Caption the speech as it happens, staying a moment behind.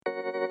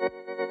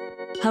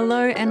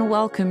Hello and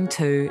welcome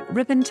to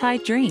Ribbon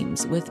Tied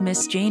Dreams with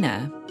Miss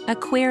Gina, a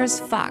queer as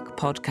fuck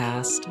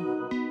podcast.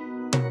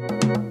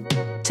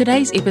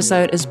 Today's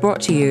episode is brought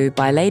to you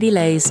by Lady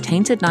Lay's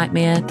Tainted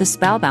Nightmare, the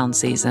Spellbound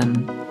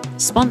season,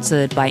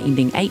 sponsored by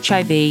Ending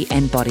HIV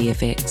and Body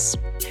Effects.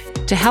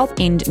 To help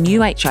end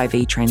new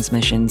HIV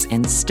transmissions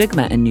and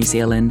stigma in New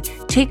Zealand,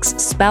 text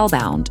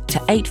Spellbound to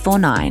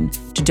 849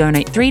 to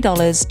donate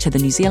 $3 to the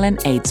New Zealand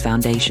AIDS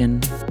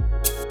Foundation.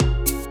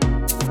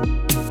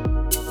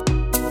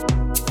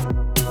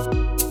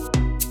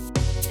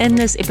 In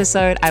this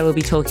episode, I will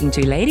be talking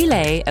to Lady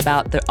Lay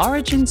about the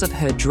origins of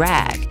her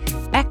drag,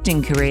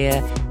 acting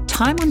career,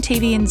 time on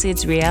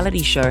TVNZ's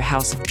reality show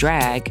House of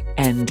Drag,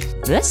 and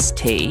this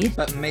tea.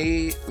 But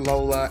me,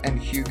 Lola, and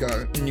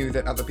Hugo knew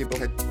that other people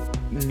had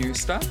new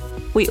stuff.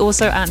 We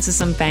also answer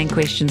some fan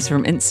questions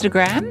from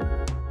Instagram.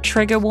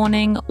 Trigger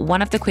warning,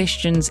 one of the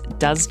questions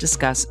does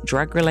discuss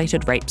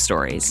drug-related rape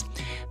stories.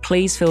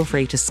 Please feel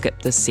free to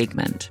skip this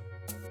segment.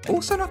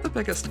 Also not the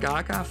biggest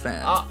Gaga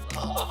fan.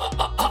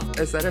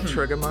 Is that a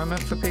trigger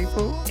moment for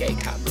people? Gay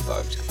card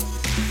revoked.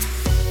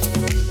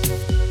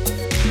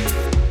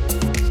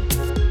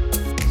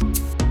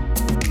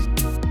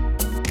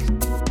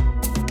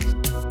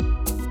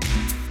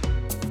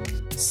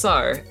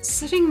 So,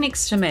 sitting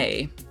next to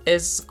me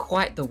is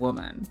quite the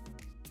woman.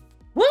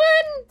 Woman,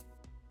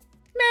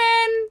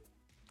 man,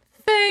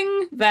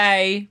 thing,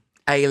 they.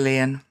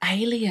 Alien.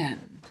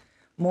 Alien.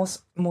 More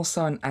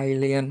so an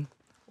alien.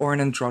 Or an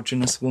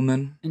androgynous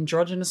woman.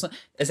 Androgynous?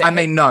 Is that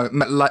no,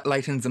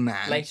 Leighton's a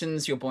man.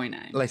 Leighton's your boy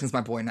name? Leighton's my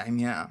boy name,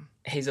 yeah.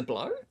 He's a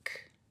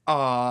bloke?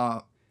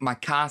 My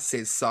car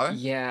says so.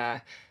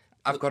 Yeah.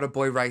 I've got a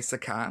boy racer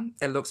car.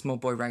 It looks more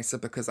boy racer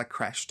because I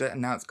crashed it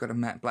and now it's got a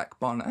matte black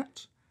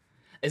bonnet.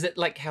 Is it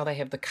like how they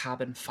have the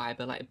carbon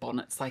fibre like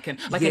bonnets, like a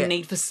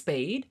Need for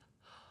Speed?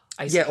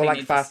 Yeah, or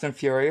like Fast and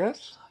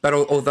Furious. But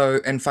although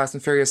in Fast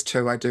and Furious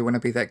 2, I do want to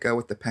be that girl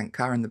with the pink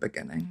car in the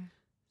beginning.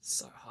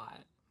 So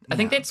hot. I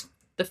think that's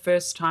the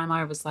first time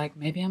I was like,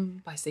 maybe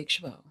I'm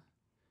bisexual.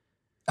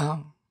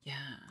 Oh. Yeah.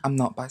 I'm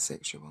not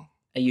bisexual.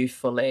 Are you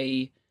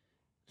fully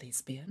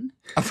lesbian?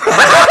 I'm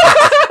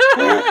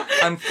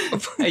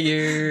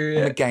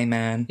a gay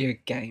man. You're a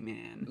gay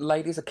man.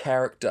 Lady's a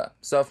character.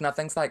 So if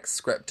nothing's like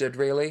scripted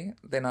really,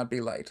 then I'd be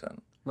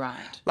Leighton.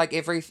 Right. Like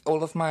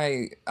all of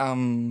my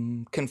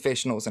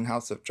confessionals in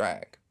House of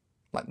Drag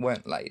like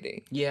weren't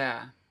Lady.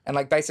 Yeah. And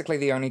like basically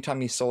the only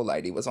time you saw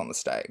Lady was on the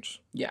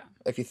stage. Yeah.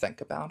 If you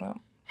think about it.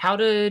 How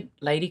did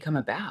Lady come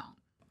about?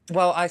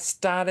 Well, I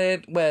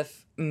started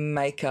with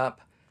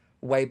makeup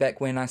way back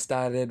when I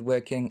started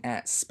working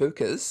at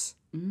Spookers.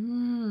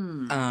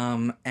 And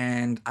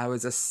I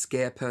was a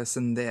scare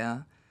person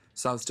there.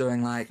 So I was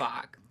doing like...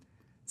 Fuck.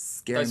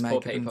 Scary Those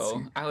makeup. poor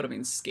people. I would have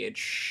been scared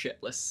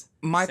shitless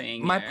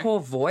seeing My you.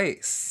 poor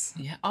voice.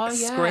 Yeah. Oh,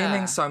 yeah.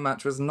 Screaming so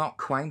much was not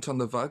quaint on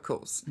the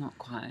vocals. Not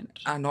quaint.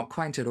 Not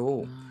quaint at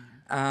all.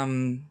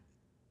 No.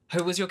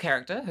 Who was your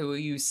character? Who were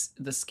you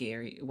the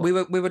scary... We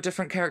were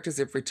different characters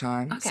every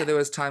time. Okay. So there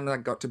was time that I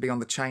got to be on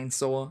the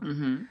chainsaw.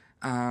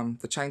 Mm-hmm.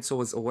 The chainsaw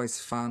was always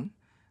fun.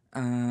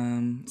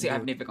 See,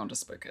 I've never gone to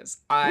Spookers.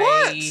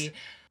 What?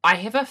 I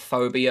have a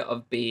phobia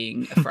of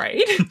being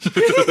afraid.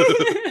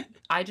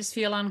 I just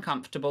feel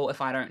uncomfortable if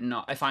I'm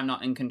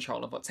not in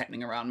control of what's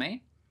happening around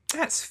me.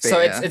 That's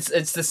fair. So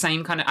it's the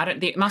same kind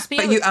of... It must be...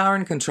 But you are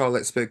in control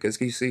at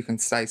Spookers, so you can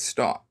say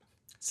stop.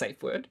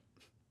 Safe word.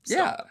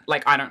 Stop. Yeah.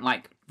 Like, I don't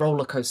like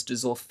roller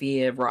coasters or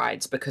fear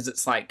rides because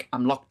it's like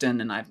I'm locked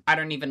in and I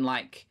don't even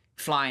like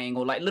flying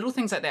or like little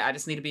things like that. I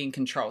just need to be in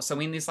control. So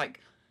when there's like,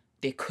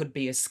 there could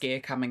be a scare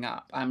coming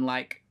up, I'm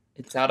like,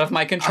 it's out of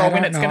my control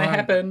when it's going to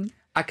happen.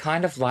 I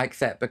kind of like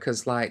that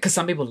because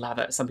some people love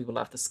it. Some people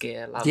love the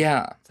scare.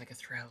 It's like a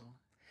thrill.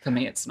 For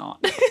me, it's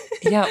not.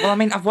 Yeah, well, I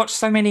mean, I've watched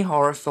so many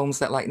horror films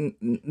that like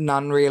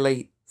none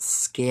really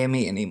scare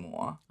me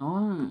anymore.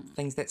 Oh.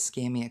 Things that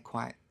scare me are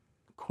quite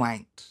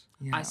quaint.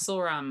 Yeah. I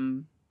saw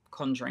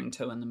Conjuring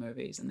 2 in the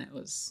movies, and that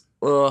was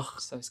so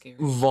scary.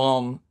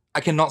 Vom. I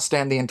cannot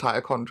stand the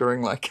entire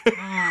Conjuring,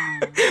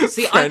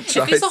 See, if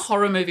there's a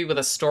horror movie with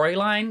a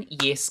storyline,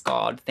 yes,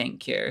 God,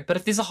 thank you. But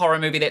if there's a horror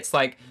movie that's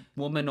like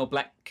woman or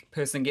black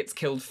person gets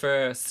killed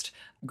first,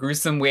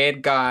 gruesome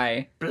weird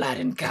guy, blood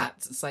and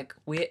guts, it's like,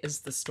 where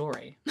is the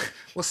story?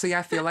 Well, see,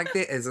 I feel like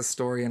there is a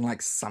story in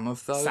like some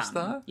of those,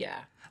 though. Yeah.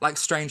 Like,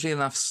 strangely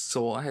enough,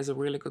 Saw has a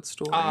really good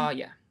story. Oh,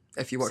 yeah.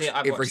 If you watch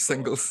every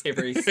single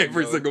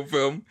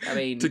film, I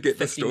mean, to get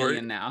the 50 story.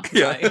 million now.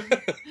 Yeah.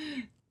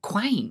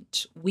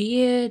 Quaint.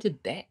 Where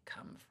did that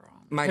come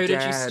from? Who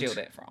did you steal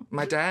that from?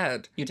 My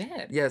dad. Your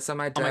dad? Yeah, so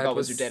my dad Oh my God,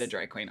 was your dad a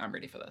drag queen? I'm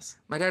ready for this.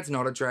 My dad's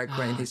not a drag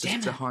queen. He's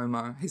just a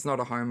homo. He's not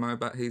a homo,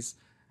 but he's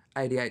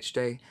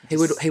ADHD.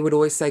 He would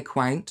always say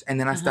quaint, and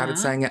then I started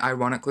saying it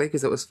ironically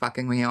because it was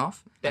fucking me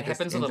off. That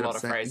happens with a lot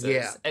of phrases.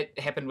 Yeah. It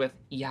happened with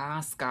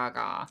yas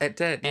gaga. It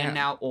did, yeah. And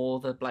now all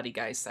the bloody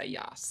gays say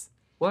yas.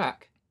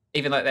 Work.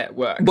 Even like that,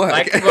 work. Work.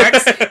 Like,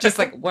 works, just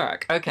like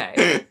work.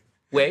 Okay.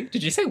 Wig.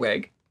 Did you say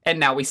wig?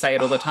 And now we say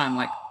it all the time,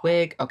 like,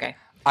 wig. Okay.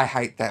 I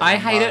hate that I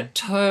hate it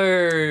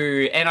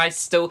too. And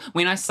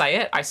when I say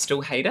it, I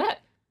still hate it.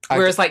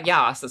 Whereas like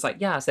yes, it's like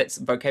yes, that's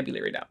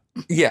vocabulary now.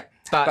 Yeah.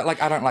 But- But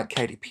like I don't like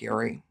Katy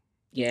Perry.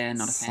 Yeah,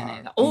 not a fan So,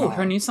 either. Oh, no.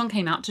 her new song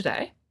came out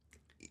today.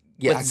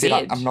 Yeah, With I said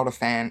Zed. I'm not a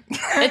fan.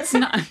 It's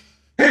not.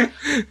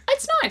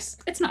 It's nice.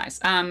 It's nice.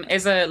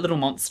 As a little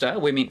monster,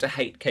 we're meant to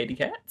hate Katy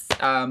Cats.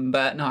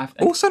 But no, I've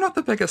Also not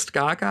the biggest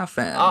Gaga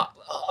fan.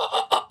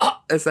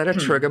 Is that a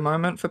trigger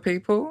moment for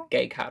people?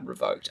 gay card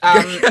revoked.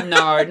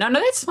 No,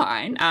 that's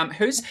fine.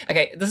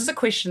 Okay, this is a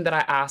question that I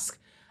ask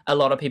a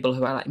lot of people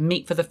who I like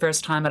meet for the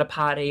first time at a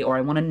party, or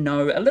I want to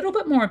know a little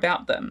bit more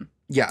about them.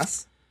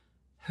 Yes.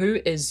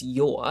 Who is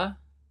your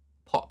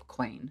pop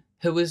queen?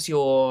 Who is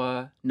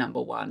your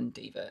number one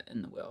diva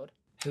in the world?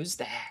 Who's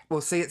that?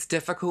 Well, see, it's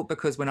difficult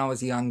because when I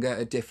was younger,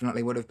 it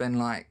definitely would have been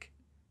like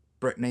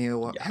Britney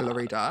or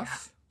Hilary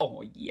Duff.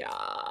 Oh yeah.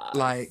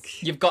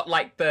 Like You've got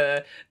like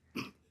the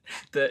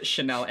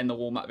Chanel and the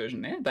Walmart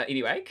version there. But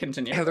anyway,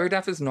 continue. Hilary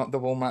Duff is not the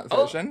Walmart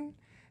version.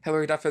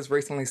 Hilary Duff has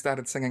recently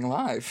started singing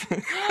live.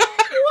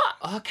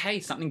 What? Okay,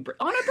 something.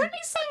 Oh no,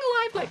 Britney sang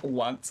live like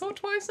once or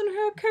twice in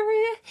her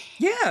career.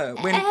 Yeah.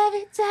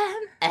 Every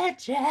time I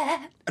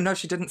try. No,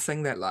 she didn't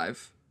sing that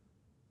live.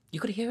 You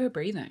could hear her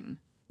breathing.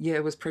 Yeah,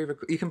 it was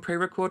you can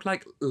pre-record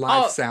like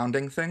live Oh.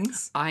 sounding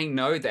things. I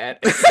know that.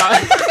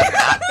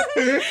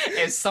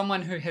 As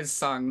someone who has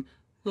sung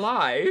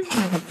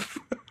live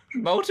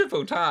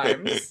multiple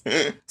times.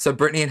 So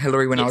Britney and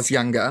Hilary when I was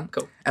younger.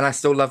 Cool. And I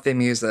still love their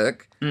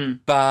music.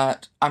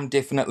 But I'm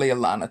definitely a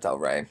Lana Del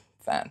Rey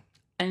fan.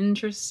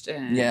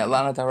 Interesting. Yeah,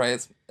 Lana Del Rey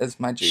is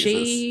my Jesus.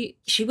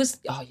 She was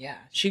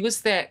she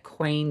was that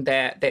queen,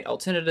 that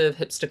alternative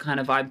hipster kind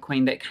of vibe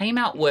queen that came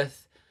out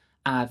with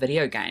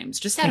video games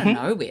just out of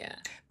nowhere.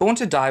 Born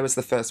to Die was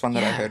the first one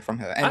that I Yeah. heard from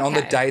her. And on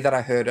the Okay. day that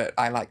I heard it,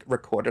 I like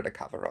recorded a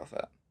cover of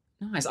it.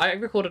 Nice. I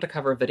recorded a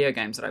cover of video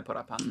games that I put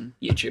up on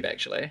YouTube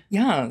actually.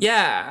 Yeah.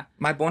 Yeah.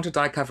 My Born to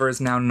Die cover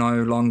is now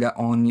no longer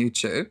on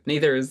YouTube.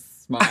 Neither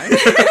is mine.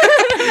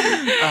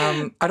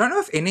 I don't know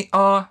if any...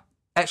 Oh,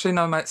 actually,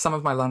 no, some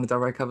of my Lana Del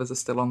Rey covers are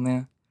still on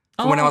there.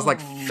 From when I was like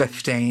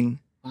 15.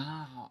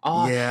 Wow.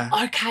 Oh, Yeah.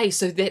 Okay,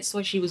 so that's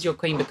why she was your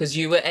queen, because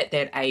you were at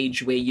that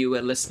age where you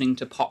were listening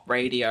to pop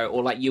radio,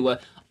 or like you were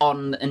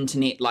on the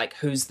internet, like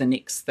who's the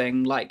next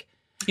thing? Like,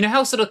 you know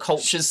how sort of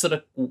cultures sort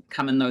of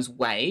come in those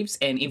waves,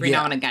 and every now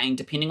Yeah. and again,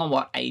 depending on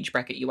what age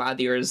bracket you are,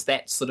 there is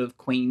that sort of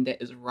queen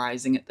that is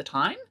rising at the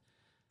time.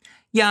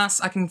 Yes,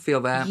 I can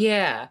feel that.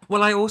 Yeah.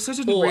 Well, I also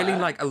didn't Or- really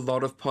like a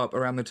lot of pop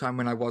around the time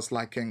when I was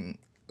liking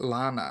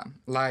Lana.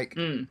 Like,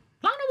 Lana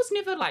was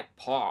never like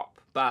pop,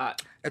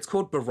 but it's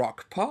called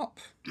Baroque pop.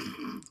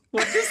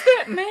 what does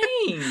that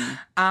mean?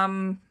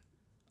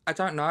 I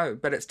don't know,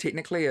 but it's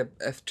technically a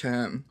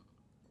term.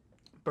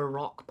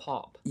 Baroque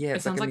pop. Yeah, it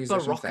it's like sounds a like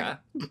musician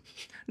Barocca.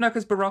 No,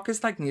 because Baroque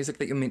is like music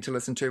that you're meant to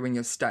listen to when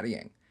you're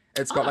studying.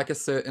 It's got like a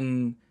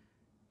certain...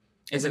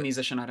 As a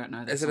musician, I don't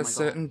know that. Is it Oh a my God.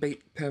 certain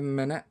beat per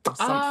minute or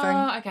something?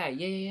 Oh, okay.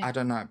 Yeah. I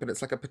don't know, but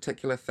it's like a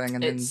particular thing.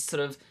 And It then sort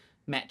of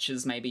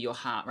matches maybe your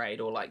heart rate,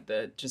 or like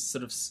just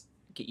sort of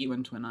get you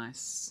into a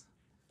nice...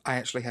 I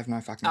actually have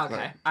no fucking clue.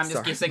 Okay. I'm just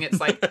Sorry. guessing it's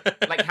like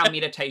how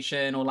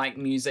meditation or like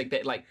music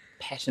that like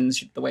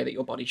patterns the way that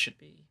your body should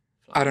be.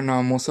 I don't know.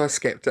 I'm also a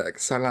skeptic,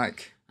 so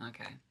like...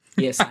 Okay.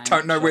 Yes. I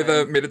don't know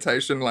whether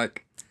meditation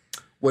like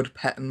would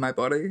pattern my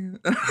body.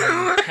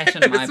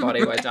 pattern my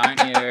body, why don't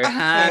you,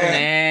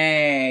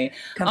 honey?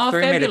 Come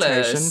through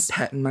meditation, Fabulous.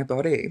 pattern my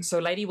body. So,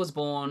 Lady was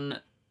born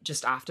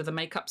just after the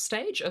makeup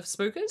stage of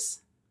Spookers.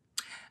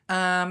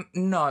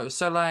 No.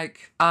 So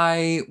like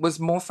I was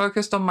more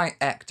focused on my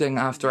acting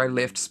after I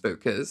left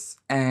Spookers,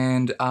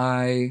 and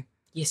I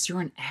Yes,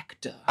 you're an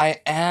actor.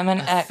 am an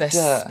actor.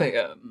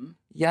 Thespian.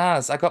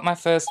 Yes, I got my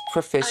first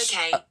profession.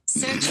 Okay,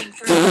 searching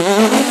for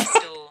a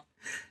store.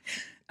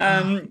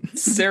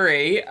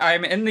 Siri,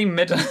 I'm in the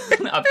middle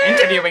of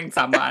interviewing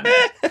someone.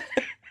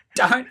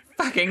 Don't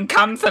fucking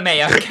come for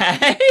me,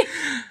 okay?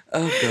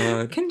 Oh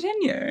god.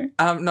 Continue.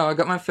 No, I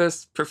got my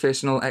first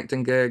professional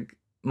acting gig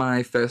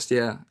my first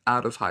year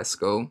out of high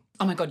school.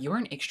 Oh my god, you were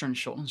an extra in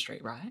Shortland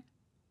Street, right?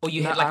 Or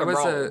you No, had like I a was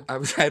role?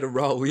 I had a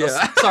role,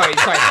 yeah. Sorry.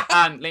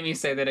 Let me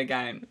say that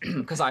again,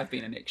 because I've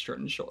been an extra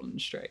in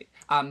Shortland Street.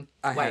 I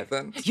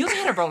haven't. You've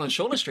had a role in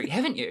Shortland Street,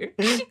 haven't you?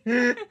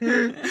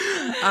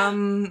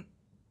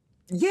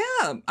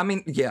 Yeah. I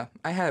mean, yeah,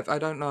 I have. I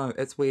don't know.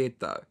 It's weird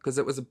though, because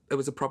it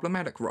was a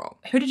problematic role.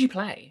 Who did you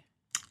play?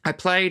 I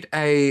played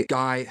a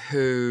guy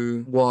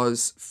who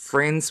was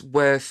friends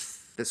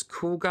with this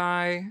cool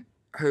guy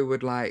who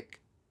would like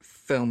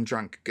film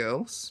drunk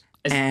girls.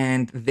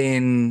 And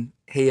then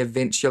he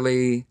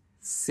eventually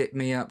set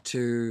me up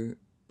to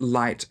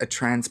light a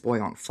trans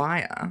boy on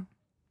fire.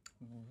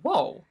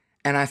 Whoa.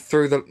 And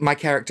my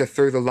character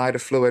threw the lighter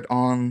fluid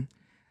on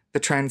the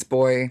trans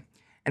boy,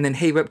 and then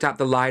he whipped out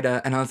the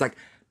lighter, and I was like,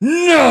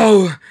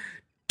 no,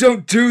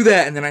 don't do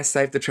that. And then I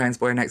saved the trans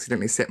boy and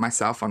accidentally set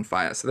myself on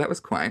fire. So that was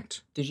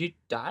quaint. Did you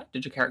die?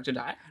 Did your character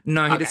die?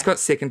 No, he Okay. just got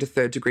 2nd to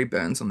 3rd degree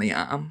burns on the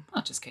arm.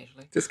 Oh, just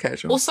casually. Just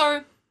casual.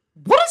 Also,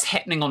 what is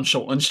happening on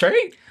Shortland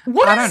Street?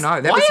 I don't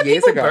know. That why was are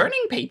years people ago.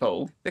 burning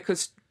people?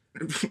 Because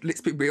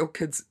let's be real,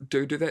 kids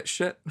do that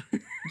shit.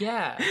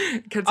 Yeah.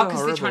 Kids Oh, are because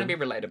horrible. they're trying to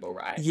be relatable,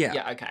 right? Yeah.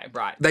 Yeah, okay,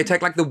 right. They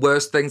take like the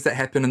worst things that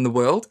happen in the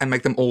world and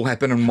make them all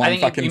happen in one I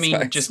think fucking you mean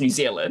space. just New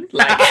Zealand.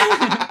 Like,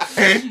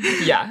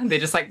 yeah, they're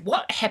just like,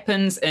 what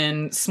happens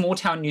in small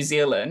town New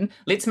Zealand?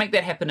 Let's make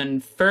that happen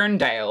in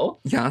Ferndale,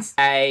 Yes.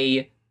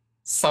 a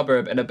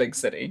suburb in a big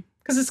city.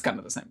 Because it's kind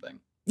of the same thing.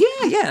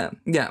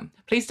 Yeah.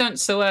 Please don't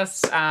sue us.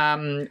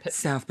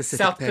 South Pacific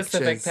South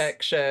Pacific Pictures.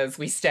 Pictures.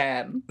 We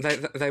stan.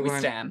 They We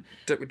weren't. stan.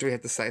 Do we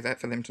have to say that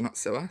for them to not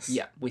sue us?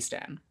 Yeah, we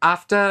stan.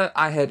 After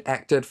I had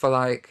acted for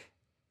like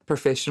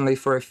professionally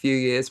for a few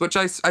years, which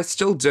I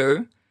still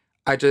do,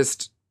 I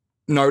just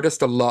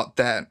noticed a lot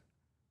that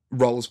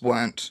roles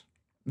weren't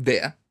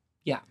there.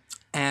 Yeah.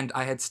 And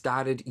I had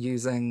started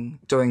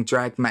doing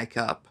drag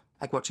makeup,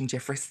 like watching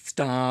Jeffree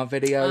Star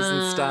videos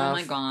and stuff. Oh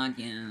my god,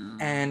 yeah.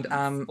 And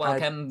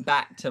welcome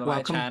back to my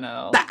welcome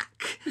channel. back.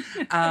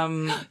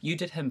 You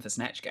did him for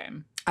Snatch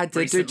Game. I did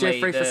Recently, do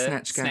Jeffree for the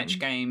Snatch Game. Snatch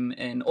Game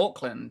in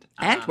Auckland.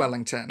 And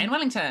Wellington. And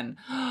Wellington.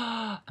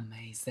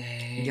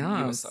 Amazing. You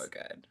were Yes. so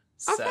good.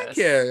 Oh, Sis. thank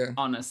you.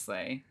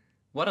 Honestly.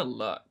 What a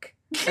look.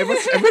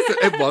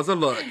 It was a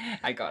look.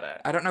 I got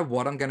it. I don't know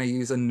what I'm going to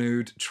use a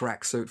nude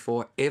tracksuit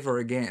for ever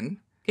again.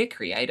 Get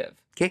creative.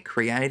 Get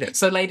creative.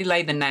 So Lady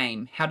Lay, the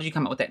name. How did you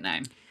come up with that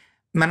name?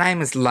 My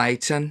name is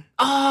Leighton.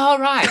 Oh,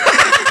 right.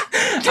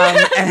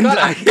 And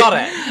Got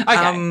it. Okay.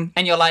 Um,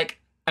 and you're like,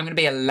 I'm going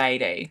to be a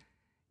lady.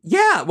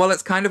 Yeah, well,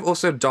 it's kind of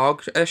also a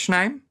dog-ish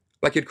name.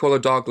 Like you'd call a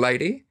dog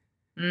lady.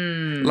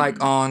 Mm.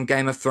 Like on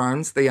Game of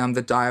Thrones, the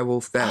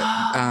direwolf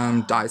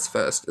that dies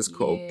first is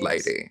called Yes.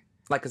 Lady.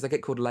 Like, because I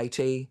get called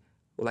Lady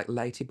or like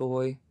Lady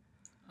Boy.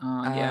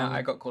 Yeah,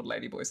 I got called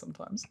Ladyboy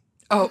sometimes.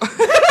 Oh,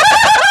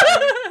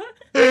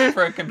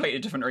 For a completely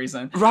different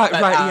reason. Right,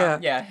 yeah.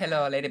 Yeah,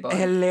 hello, Ladyboy.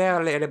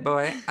 hello, Lady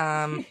Boy.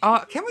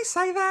 Oh, can we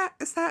say that?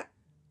 Is that?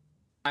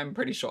 I'm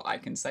pretty sure I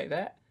can say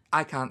that.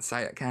 I can't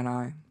say it, can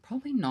I?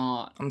 Probably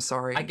not. I'm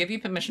sorry. I give you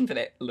permission for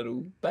that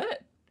little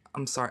bit.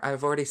 I'm sorry.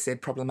 I've already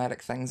said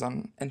problematic things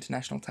on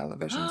international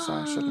television, so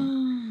I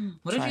shouldn't.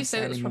 What did try you and say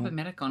say that was anymore.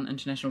 problematic on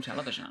international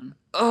television?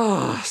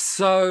 Oh,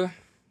 so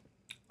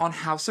on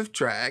House of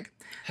Drag,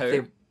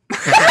 Who?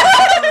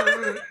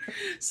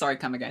 Sorry,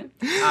 come again.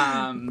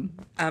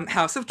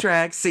 House of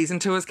Drag season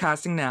 2 is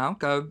casting now.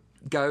 Go,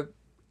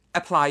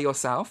 apply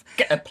yourself.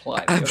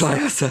 Apply Apply yourself.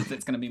 yourself.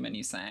 That's going to be my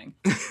new saying.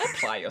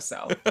 Apply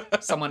yourself.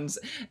 Someone's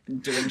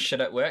doing shit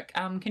at work.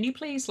 Can you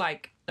please,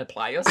 like,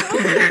 apply yourself?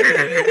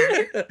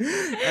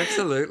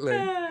 Absolutely.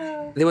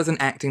 There was an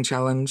acting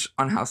challenge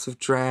on House of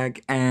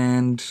Drag,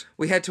 and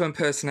we had to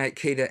impersonate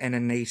Keita and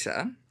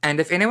Anita. And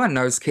if anyone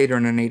knows Keita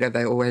and Anita,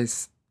 they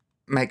always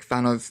make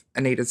fun of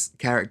Anita's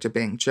character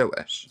being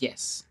Jewish.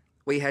 Yes.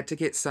 We had to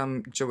get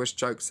some Jewish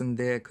jokes in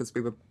there because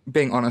we were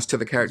being honest to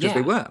the characters Yeah,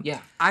 we were. yeah.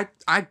 I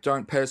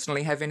don't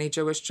personally have any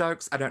Jewish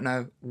jokes. I don't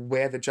know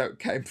where the joke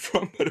came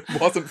from, but it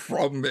wasn't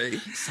from me.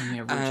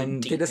 Somewhere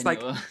rooted deep They're just in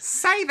like, your-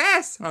 say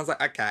this! And I was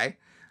like, okay.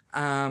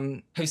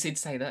 Who said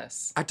say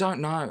this? I don't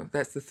know.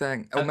 That's the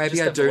thing. Or Oh, maybe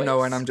just I a do know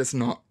voice. and I'm just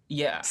not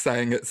Yeah.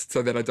 saying it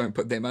so that I don't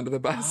put them under the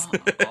bus. Oh,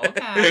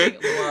 okay,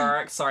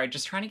 work. Sorry,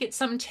 just trying to get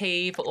some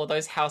tea for all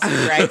those House of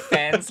Drag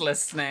fans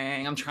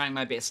listening. I'm trying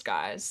my best,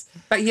 guys.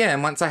 But yeah,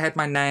 and once I had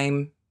my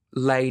name,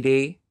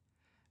 Lady,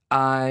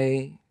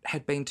 I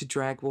had been to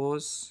Drag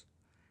Wars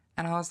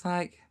and I was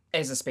like,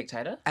 As a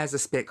spectator? as a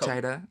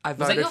spectator, I Was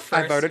that voted your I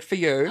first- voted for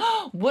you.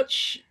 What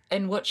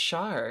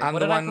show? What the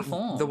did one, I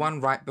perform? The one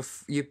right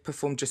before you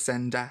performed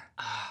Jacinda.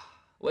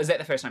 Was that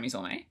the first time you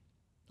saw me?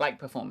 Like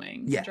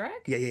performing Yeah. drag?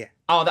 Yeah.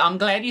 Oh, I'm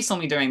glad you saw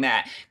me doing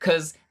that.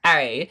 Because,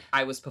 I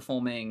was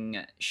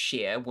performing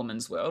Cher,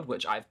 Woman's World,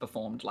 which I've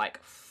performed like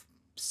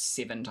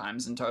 7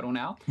 times in total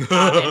now.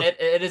 And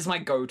it is my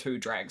go-to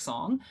drag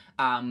song,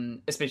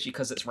 especially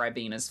because it's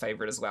Ribina's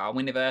favourite as well.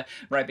 Whenever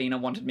Ribena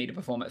wanted me to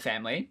perform at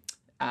Family,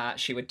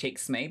 she would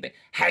text me, but,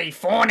 hey,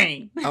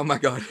 Fawny! Oh my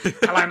God.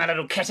 Hello, my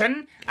little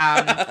kitten.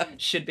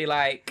 Should be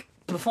like,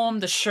 perform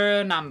the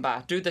Cher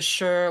number. Do the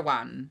Cher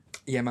one.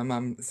 Yeah, my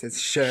mum says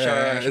sure She'd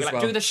be as like,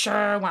 well. do the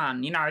Cher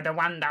one. You know, the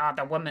one,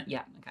 the woman.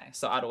 Yeah, okay.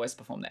 So I'd always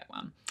perform that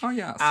one. Oh,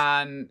 yes.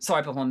 So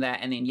I performed that,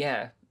 and then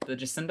the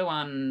Jacinda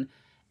one,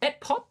 it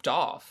popped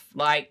off.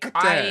 Like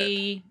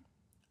It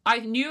I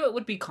knew it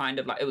would be kind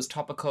of like, it was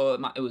topical,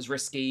 it was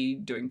risky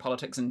doing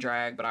politics and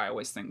drag, but I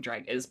always think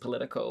drag is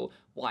political.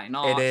 Why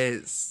not? It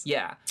is.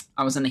 Yeah.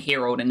 I was in the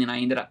Herald, and then I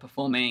ended up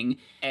performing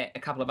at a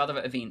couple of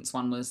other events.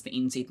 One was the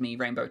NZME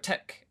Rainbow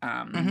Tick,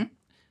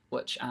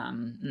 which,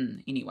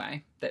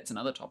 anyway, that's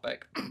another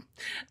topic.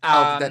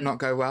 Oh, did that not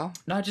go well?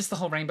 No, just the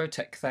whole Rainbow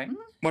Tick thing.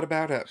 What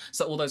about it?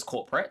 So all those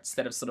corporates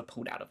that have sort of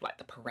pulled out of like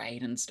the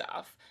parade and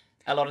stuff,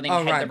 a lot of them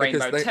Oh, had right, the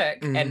because rainbow they- tick,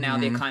 and now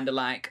they're kind of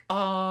like,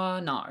 oh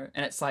no,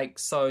 and it's like,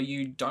 so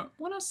you don't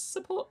want to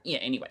support? Yeah,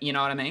 anyway, you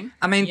know what I mean?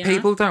 I mean, You know?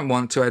 people don't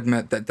want to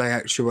admit that they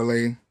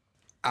actually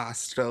are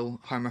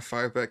still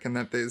homophobic and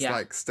that there's Yeah.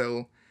 like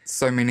still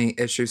so many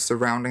issues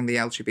surrounding the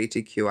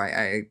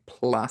LGBTQIA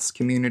plus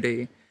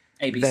community.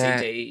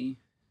 ABCD,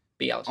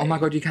 BLT. Oh my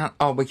God, you can't.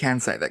 Oh, we can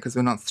say that because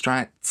we're not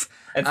straight.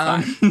 It's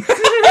Um, fine.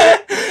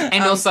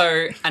 And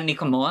also,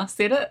 Anika Moore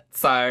said it.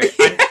 So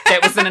that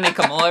was an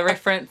Anika Moore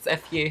reference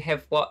if you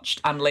have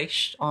watched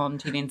Unleashed on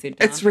TVNZ.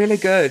 It's really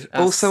good.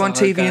 Oh, Also on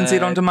so TVNZ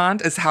good. On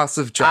Demand is House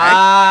of Drag.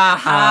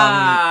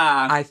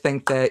 I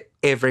think that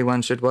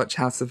everyone should watch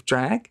House of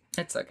Drag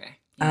It's okay.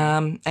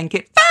 and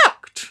get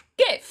fucked.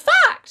 Get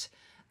fucked.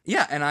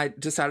 Yeah, and I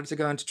decided to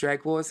go into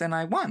Drag Wars and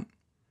I won.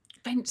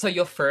 So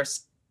your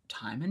first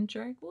time in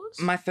Drag Wars?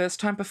 My first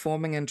time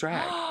performing in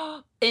drag.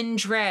 In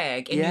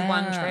drag, and you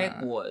won Yeah.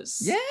 Drag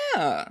Wars.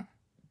 Yeah.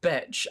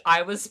 Bitch,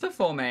 I was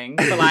performing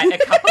for like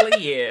a couple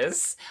of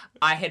years.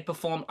 I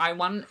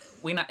won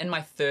in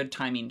my third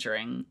time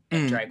entering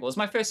at Drag Wars.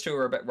 My first two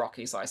were a bit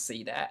rocky, so I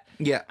see that.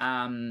 Yeah.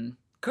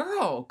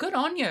 Girl, good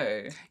on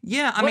you.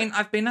 Yeah, I mean,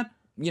 I've been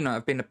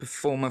a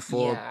performer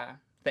for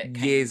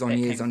years on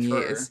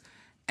years.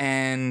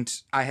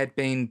 And I had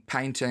been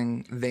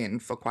painting then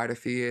for quite a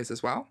few years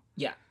as well.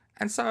 Yeah.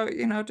 And so,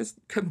 just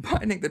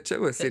combining the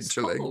two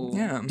essentially. Cool.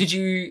 Yeah. Did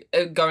you,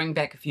 going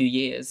back a few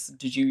years,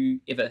 did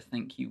you ever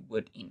think you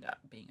would end up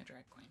being a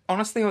drag queen?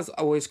 Honestly, I was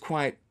always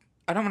quite,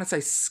 I don't want to say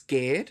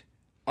scared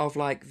of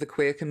like the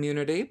queer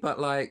community, but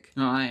like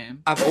Oh, I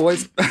am. I've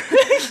always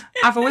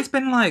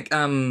been like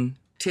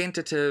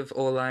tentative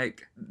or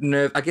like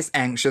I guess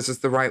anxious is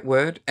the right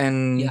word,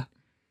 and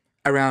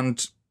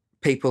around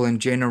people in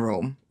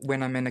general.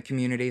 When I'm in a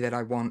community that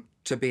I want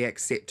to be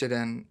accepted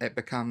in, it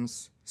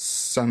becomes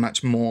so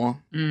much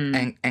more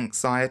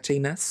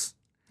anxiety-ness.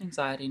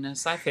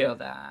 Anxiety-ness, I feel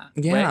that.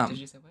 Yeah. Wait, did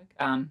you say wig?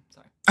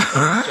 Sorry.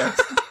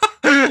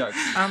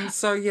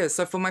 Jokes.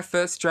 So for my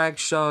first drag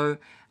show,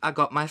 I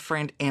got my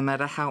friend Emma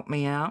to help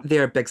me out.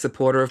 They're a big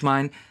supporter of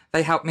mine.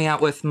 They helped me out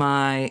with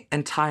my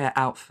entire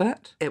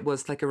outfit. It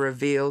was like a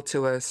reveal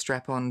to a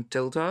strap-on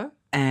dildo.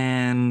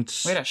 And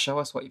Way to show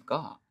us what you've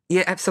got.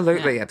 yeah,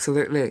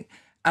 absolutely.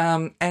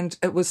 And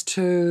it was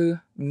 2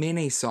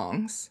 mini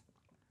songs.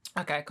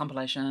 Okay,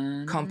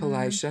 compilation.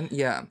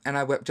 Yeah. And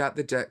I whipped out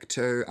the dick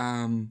to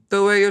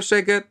the way you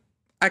shake it,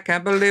 I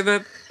can't believe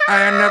it.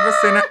 I ain't never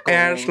seen an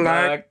ass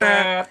like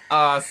that.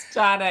 Oh,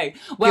 stunning.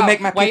 Well, You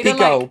make my pee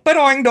go,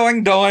 ba-doing,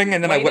 doing, doing,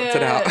 and then I whipped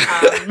it out.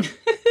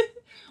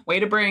 Way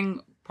to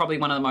bring probably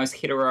one of the most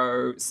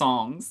hetero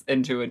songs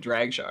into a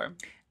drag show.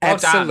 Well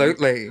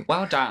Absolutely. Done.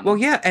 Well done. Well,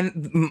 yeah,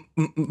 and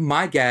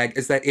my gag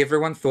is that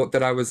everyone thought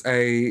that I was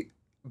a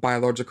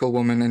biological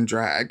woman in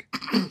drag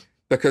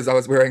because I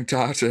was wearing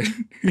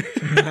tartan,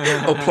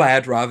 or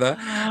plaid rather.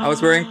 I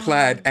was wearing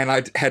plaid and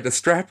I had a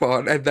strap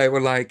on, and they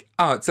were like,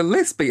 "Oh, it's a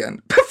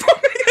lesbian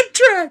performing in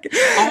drag."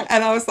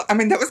 And I was, I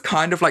mean, that was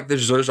kind of like the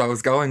zhuzh I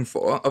was going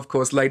for. Of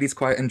course, ladies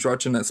quite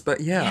androgynous,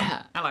 but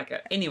yeah, I like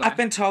it. Anyway, I've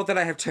been told that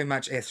I have too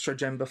much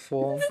estrogen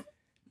before.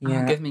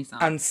 Yeah. Give me some.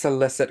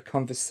 Unsolicited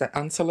conversations.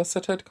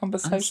 Unsolicited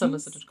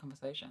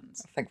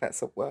conversations. I think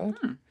that's a word.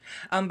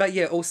 But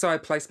yeah, also I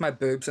place my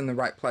boobs in the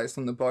right place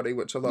on the body,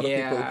 which a lot of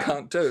people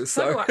can't do.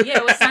 So Yeah,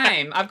 well,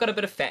 same. I've got a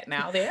bit of fat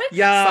now there.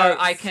 Yes. So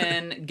I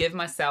can give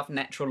myself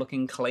natural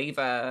looking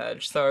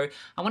cleavage. So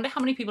I wonder how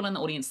many people in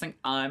the audience think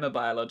I'm a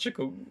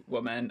biological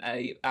woman,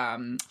 a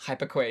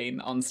hyper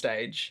queen on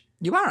stage.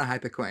 You are a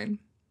hyper queen.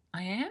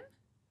 I am?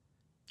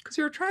 Because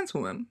you're a trans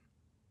woman.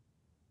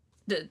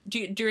 Do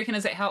you reckon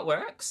is that how it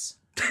works?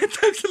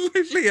 That's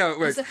absolutely how it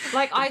works.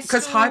 Like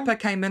Because hyper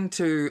came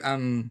into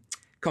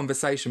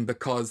conversation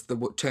because the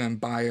term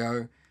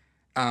bio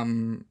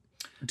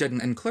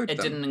didn't include It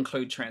them. didn't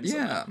include trans.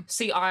 Yeah. women.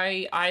 See,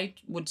 I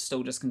would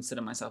still just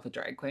consider myself a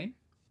drag queen.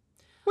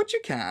 Which you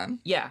can.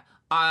 Yeah.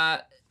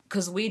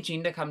 Because where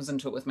gender comes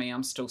into it with me,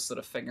 I'm still sort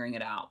of figuring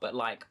it out. But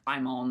like,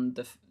 I'm on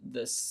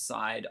the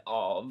side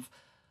of,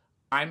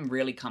 I'm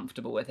really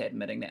comfortable with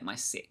admitting that my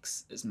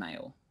sex is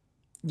male.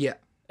 Yeah.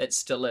 It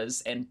still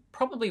is, and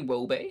probably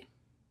will be.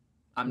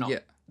 I'm not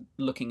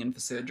looking in for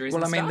surgeries.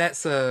 Well, I and mean,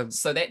 stuff.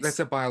 that's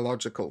a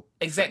biological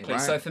exactly. thing,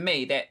 right? So for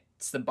me,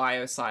 that's the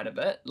bio side of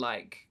it.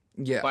 Like,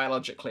 yeah.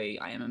 biologically,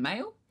 I am a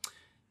male.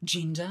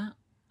 Gender,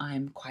 I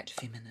am quite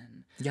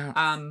feminine.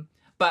 Yeah.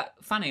 But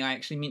funny, I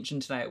actually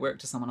mentioned today at work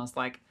to someone, I was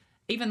like,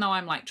 even though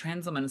I'm like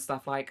trans woman and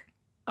stuff, like,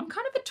 I'm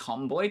kind of a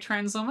tomboy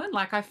trans woman.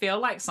 Like, I feel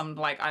like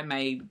I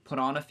may put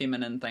on a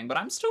feminine thing, but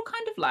I'm still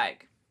kind of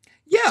like,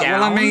 yeah,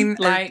 well, I mean,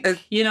 like,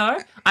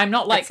 I'm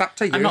not like, it's up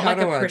to you. I'm not How like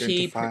do a I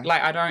pretty,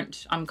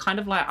 identify? I'm kind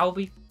of like, I'll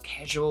be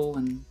casual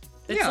and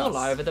it's all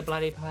over the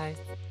bloody place.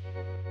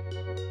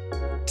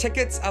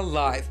 Tickets are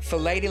live for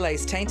Lady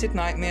Lay's Tainted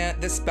Nightmare,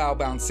 the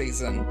Spellbound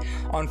season,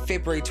 on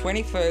February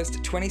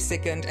 21st,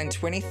 22nd, and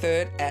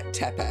 23rd at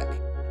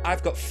Tapak.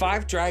 I've got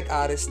 5 drag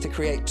artists to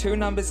create 2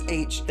 numbers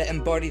each that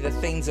embody the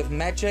themes of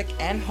magic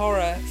and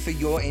horror for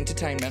your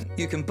entertainment.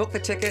 You can book the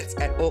tickets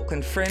at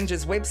Auckland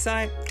Fringe's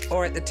website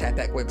or at the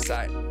Tapak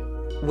website.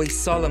 We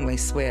solemnly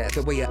swear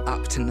that we are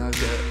up to no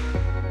good.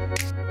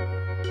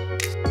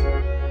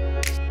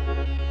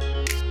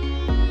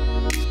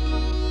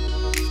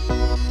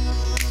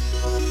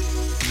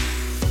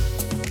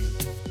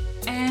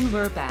 And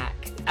we're back.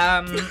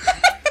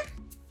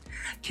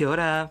 Kia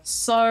ora.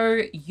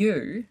 So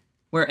you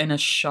were in a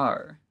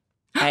show,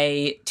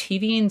 a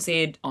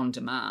TVNZ On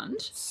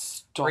Demand.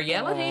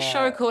 reality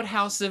show called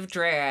House of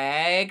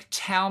Drag.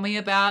 Tell me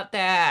about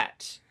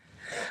that.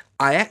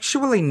 I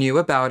actually knew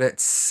about it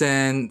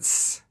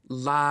since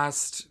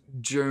last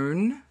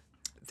June.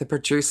 The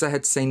producer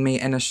had seen me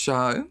in a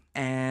show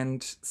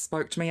and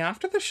spoke to me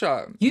after the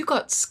show. You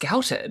got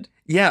scouted.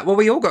 Yeah, well,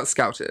 we all got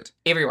scouted.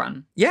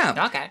 Everyone.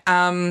 Yeah. Okay.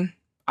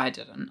 I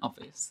didn't,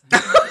 obviously.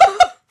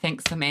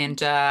 Thanks,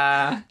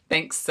 Amanda.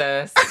 Thanks,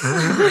 sis.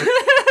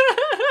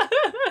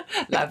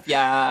 Love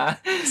ya.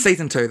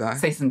 Season 2, though.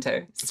 Season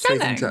 2.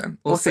 Season 2.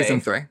 We'll Or see.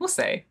 Season 3. We'll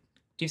see.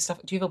 Do you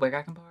have a wig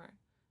I can borrow?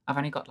 I've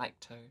only got like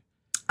 2.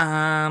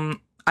 I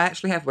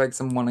actually have wigs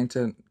I'm wanting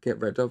to get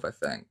rid of, I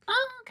think.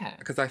 Oh, okay.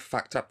 Because I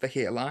fucked up the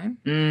hairline.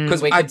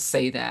 Because we could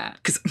see that.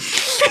 Because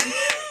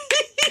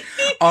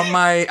on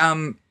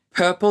my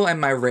purple and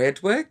my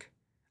red wig,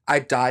 I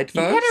dyed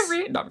You those. had a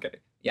red... No, I'm kidding.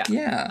 Yeah.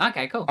 Yeah.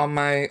 Okay, cool. On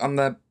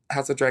the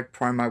House of Drag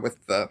promo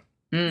with the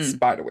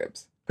spider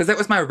webs. Because that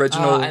was my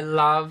original. Oh, I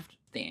loved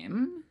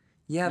them.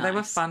 Yeah, they were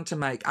Nice. fun to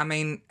make. I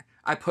mean,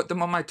 I put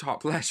them on my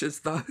top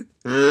lashes though.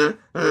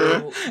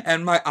 Oh,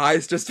 And my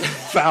eyes just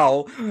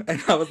fell.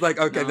 And I was like,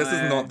 okay, this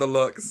is No. not the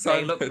look. So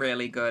they look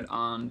really good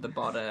on the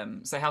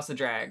bottom. So House of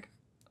Drag,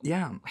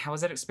 Yeah. how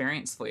was that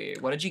experience for you?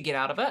 What did you get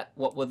out of it?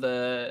 What were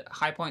the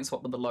high points?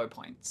 What were the low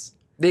points?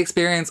 The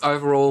experience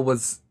overall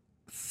was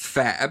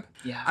fab.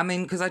 Yeah. I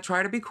mean, because I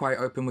try to be quite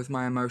open with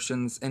my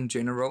emotions in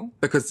general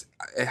because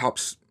it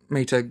helps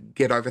me to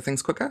get over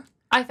things quicker.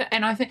 I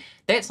think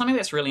that's something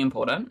that's really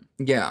important.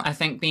 Yeah. I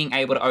think being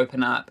able to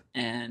open up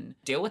and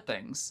deal with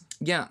things.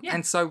 Yeah. Yeah.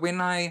 And so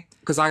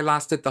because I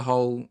lasted the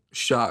whole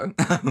show,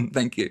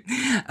 thank you.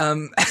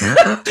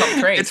 Top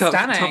 3, Top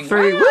stunning.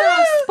 3. Wow,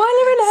 Woo!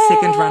 spoiler alert.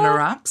 Second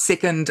runner-up.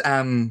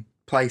 Second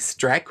place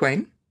drag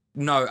queen.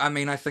 No, I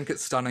mean, I think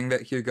it's stunning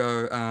that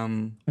Hugo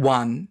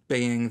won,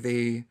 being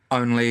the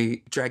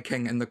only drag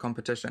king in the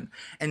competition.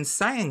 And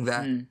saying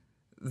that,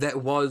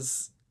 that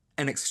was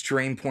an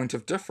extreme point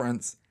of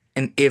difference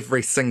in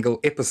every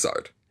single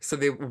episode. So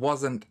there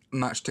wasn't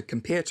much to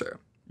compare to.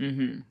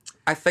 Mm-hmm.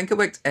 I think it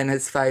worked in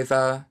his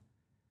favour,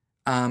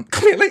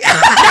 clearly.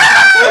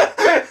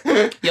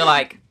 You're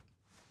like,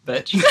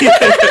 bitch.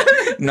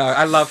 No,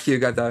 I love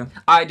Hugo though.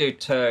 I do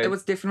too. It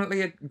was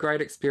definitely a great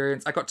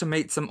experience. I got to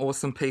meet some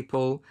awesome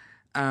people.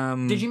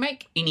 Did you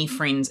make any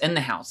friends in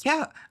the house?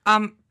 Yeah.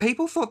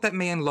 People thought that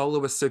me and Lola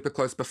were super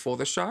close before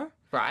the show.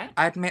 Right?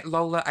 I'd met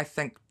Lola, I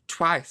think,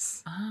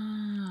 twice.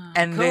 Ah,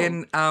 And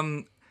cool.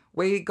 then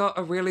we got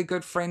a really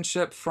good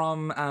friendship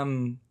from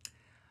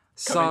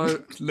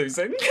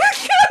losing.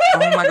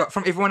 oh my god,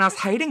 from everyone else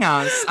hating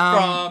us.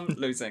 From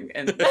losing.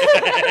 And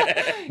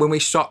When we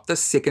shot the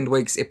second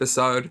week's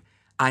episode,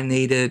 I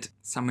needed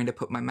something to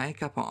put my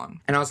makeup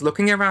on. And I was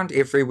looking around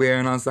everywhere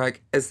and I was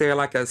like, is there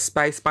like a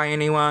space by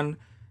anyone?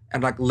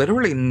 And like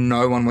literally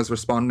no one was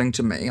responding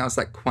to me. I was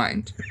like,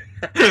 quaint.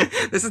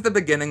 This is the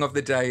beginning of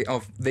the day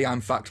of the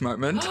I'm fucked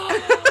moment.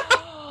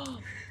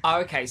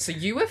 Okay, so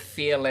you were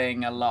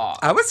feeling a lot.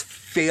 I was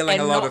feeling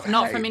and a lot not, of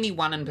not hate. from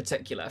anyone in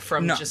particular,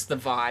 from No. just the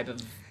vibe of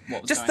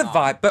what was Just going the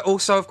on. vibe. But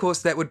also, of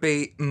course, that would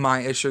be my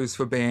issues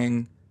for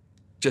being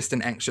just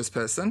an anxious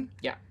person.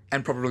 Yeah.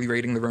 And probably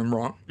reading the room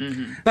wrong.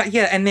 Mm-hmm. But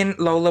yeah, and then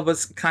Lola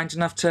was kind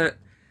enough to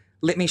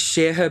let me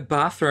share her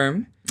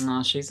bathroom.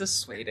 Oh, she's a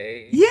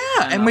sweetie. Yeah,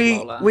 I and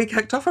love Lola. we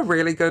kicked off a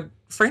really good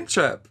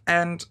friendship.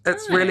 And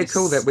it's really Nice.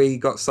 cool that we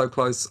got so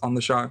close on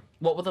the show.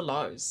 What were the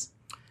lows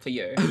for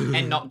you?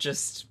 And not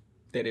just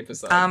that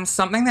episode.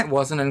 Something that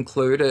wasn't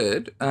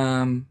included,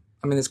 I mean,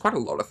 there's quite a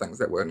lot of things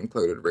that weren't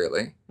included,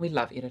 really. We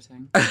love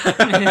editing.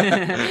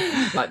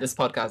 Like this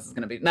podcast is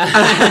going to be...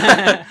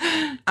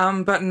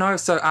 No. But no,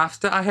 so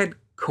after I had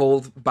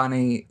called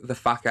Bunny the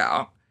fuck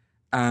out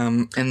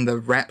in the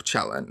rap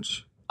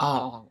challenge.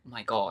 Oh,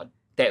 my God.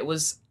 That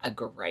was a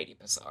great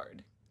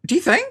episode. Do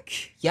you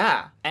think?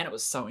 Yeah, and it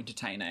was so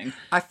entertaining.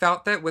 I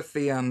felt that with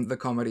the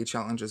comedy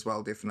challenge as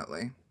well,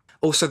 definitely.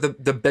 Also,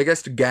 the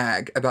biggest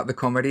gag about the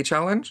comedy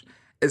challenge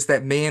is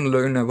that me and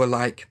Luna were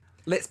like,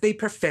 let's be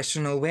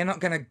professional. We're not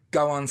going to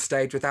go on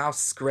stage with our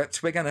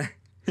script. We're going to...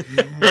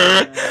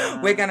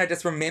 We're going to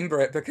just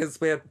remember it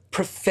because we're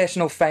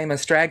professional,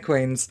 famous drag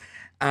queens.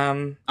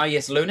 Oh,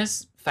 yes,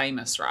 Luna's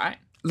famous, right?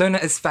 Luna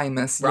is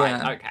famous, Right,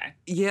 yeah. okay.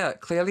 Yeah,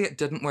 clearly it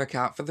didn't work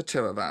out for the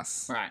two of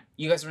us. Right.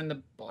 You guys were in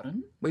the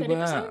bottom? We that were.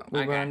 episode? We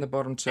were Okay. in the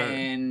bottom two.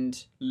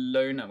 And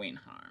Luna went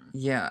home.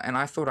 Yeah, and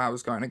I thought I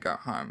was going to go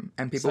home.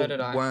 And people So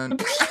did I.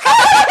 weren't...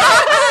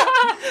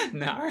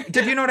 No.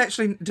 Did you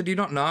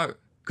not know?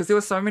 Because there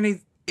were so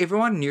many...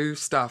 Everyone knew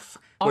stuff,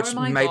 which Oh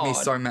my made me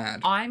God. so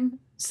mad.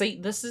 See,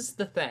 this is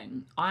the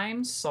thing.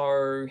 I'm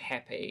so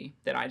happy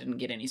that I didn't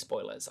get any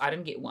spoilers. I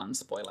didn't get one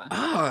spoiler.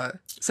 Ah,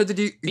 so did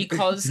you...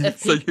 Because if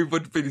so peop- you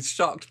would be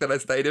shocked that I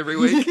stayed every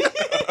week?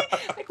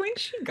 Like, where's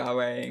she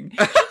going?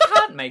 She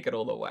can't make it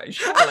all the way,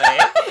 surely.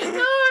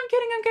 No, I'm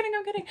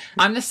kidding.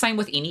 I'm the same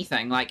with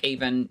anything, like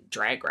even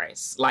Drag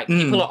Race. Like,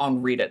 people are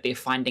on Reddit, they're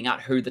finding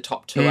out who the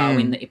top two are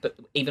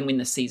even when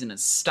the season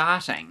is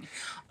starting.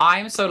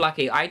 I'm so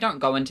lucky. I don't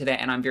go into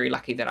that, and I'm very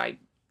lucky that I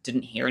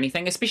didn't hear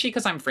anything, especially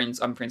because I'm friends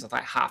with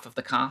like half of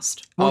the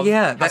cast. Well, of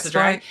yeah, House that's of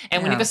Dragon. right.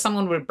 And Yeah. whenever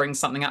someone would bring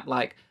something up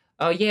like,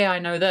 oh yeah, I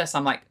know this,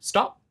 I'm like,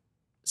 stop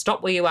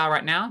where you are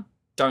right now.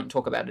 Don't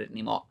talk about it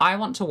anymore. I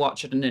want to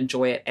watch it and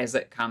enjoy it as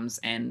it comes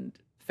and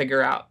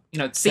figure out, see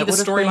That the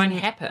would've storyline been-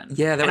 happen.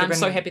 yeah, that and I'm would've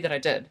so been- happy that I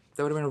did.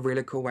 That would have been a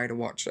really cool way to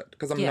watch it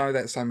because I Yeah. know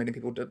that so many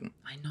people didn't.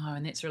 I know,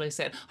 and that's really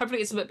sad.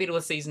 Hopefully it's a bit better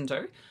with season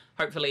 2.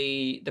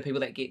 Hopefully the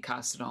people that get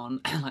casted on,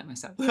 like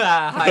myself,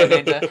 hi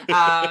Amanda,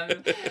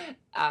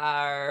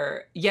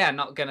 are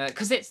not gonna,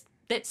 because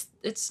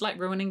it's like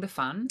ruining the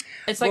fun.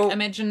 It's like, Well-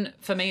 imagine,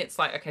 for me it's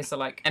like, okay, so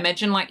like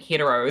imagine like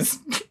heteros.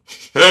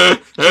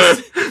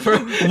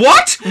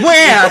 What?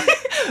 Where?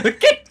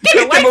 Get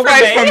them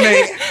away from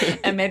me.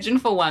 Imagine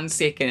for 1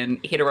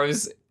 second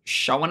heteros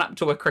showing up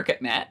to a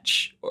cricket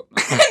match. Knowing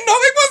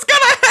what's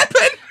gonna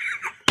happen.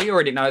 We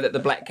already know that the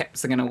Black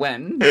Caps are going to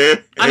win.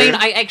 I mean,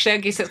 I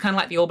guess it's kind of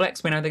like the All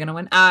Blacks. We know they're going to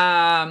win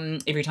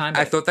every time.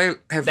 I but thought they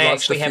have they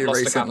lost a actually have few lost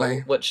recently. a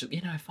couple, which,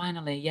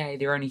 finally, yay,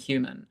 they're only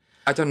human.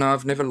 I don't know.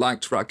 I've never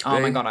liked rugby. Oh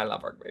my God, I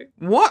love rugby.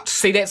 What?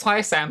 See, that's why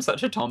I say I'm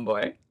such a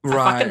tomboy.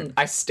 Right.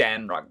 I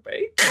stan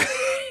rugby.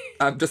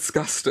 I'm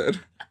disgusted.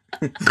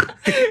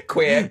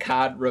 Queer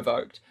card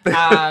revoked.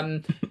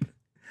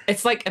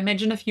 It's like,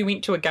 imagine if you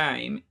went to a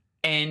game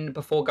and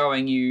before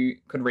going you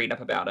could read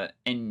up about it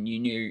and you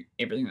knew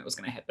everything that was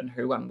going to happen,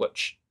 who won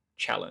which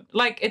challenge.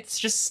 Like, it's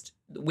just,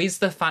 where's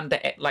the fun,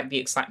 the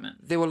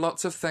excitement? There were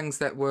lots of things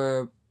that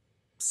were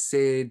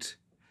said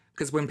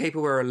because when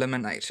people were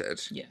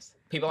eliminated, Yes.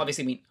 People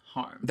obviously went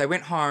home. they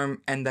went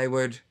home and they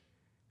would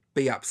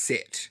be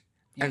upset.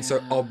 And so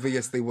Yeah.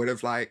 obviously would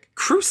have like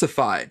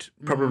crucified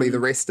probably the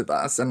rest of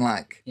us and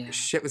like Yeah.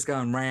 shit was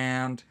going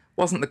round.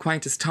 Wasn't the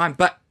quaintest time.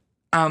 But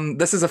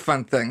this is a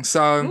fun thing.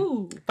 So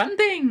Ooh, fun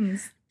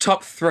things.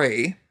 top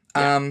 3.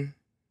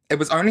 It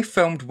was only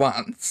filmed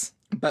once,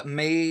 but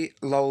me,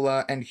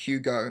 Lola, and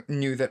Hugo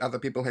knew that other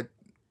people had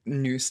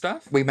new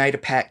stuff. We made a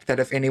pact that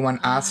if anyone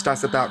asked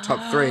us about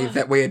top 3,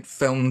 that we had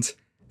filmed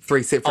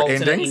 3 separate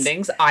Alternate endings.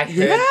 endings. I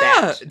heard Yeah.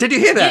 that. Did you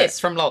hear that? Yes,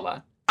 from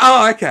Lola.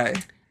 Oh, okay.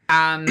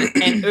 And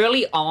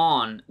early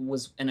on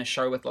was in a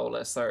show with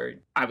Lola, so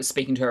I was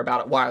speaking to her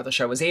about it while the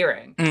show was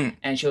airing,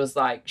 and she was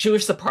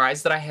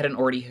surprised that I hadn't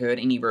already heard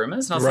any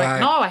rumors, and I was Right.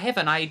 like, no, I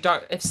haven't. I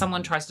don't. If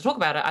someone tries to talk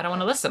about it, I don't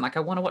want to listen. Like,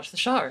 I want to watch the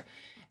show.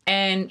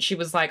 And she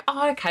was like,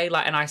 oh, okay.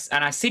 Like, and I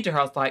said to her,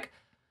 I was like,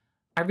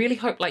 I really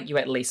hope like you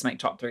at least make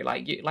top 3.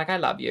 Like, you, like, I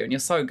love you and you're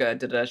so good.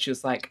 Da-da. She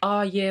was like,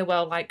 oh yeah,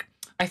 well, like,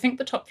 I think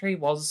the top 3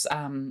 was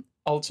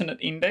alternate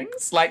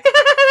endings, like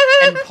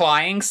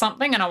implying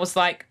something, and I was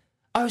like,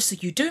 oh, so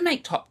you do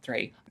make top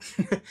 3?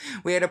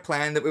 We had a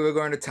plan that we were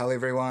going to tell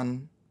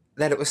everyone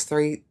that it was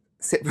 3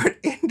 separate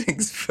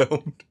endings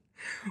filmed.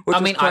 which I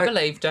was mean, quite- I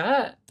believed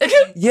it.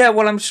 Yeah,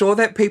 well, I'm sure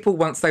that people,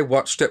 once they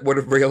watched it, would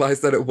have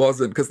realised that it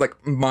wasn't, because,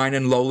 like, mine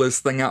and Lola's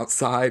thing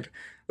outside,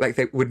 like,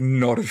 they would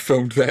not have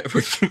filmed that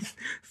with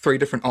 3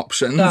 different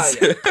options.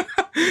 Oh,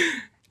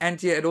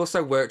 And, yeah, it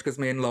also worked because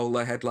me and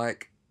Lola had,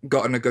 like,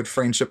 gotten a good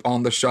friendship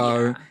on the show,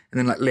 Yeah. and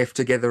then, like, left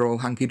together all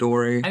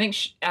hunky-dory. I think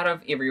out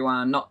of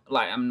everyone, not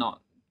like I'm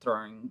not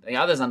throwing the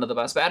others under the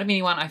bus, but out of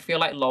anyone, I feel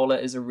like Lola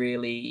is a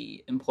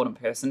really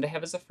important person to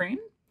have as a friend.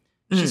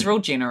 She's real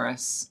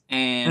generous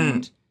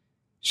and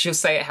she'll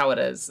say it how it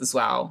is as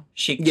well.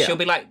 She'll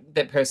be like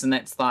that person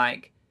that's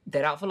like,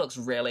 that outfit looks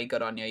really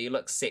good on you. You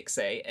look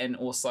sexy. And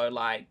also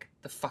like,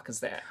 the fuck is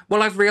that?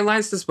 Well, I've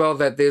realised as well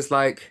that there's,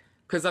 like...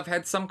 Because I've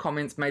had some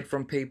comments made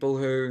from people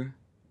who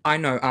I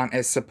know aren't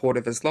as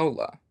supportive as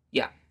Lola.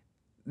 Yeah.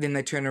 Then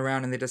they turn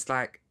around and they're just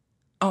like,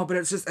 oh, but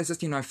it's just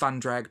fun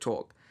drag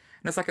talk.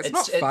 And it's like, it's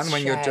not It's fun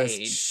when you're just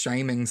shade,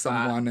 shaming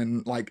someone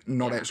and, like,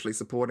 not actually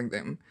supporting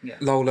them. Yeah.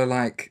 Lola,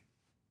 like,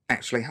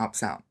 actually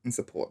helps out and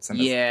supports. And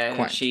Yeah, is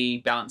quite... she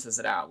balances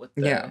it out with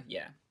the...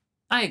 Yeah.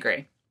 I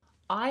agree.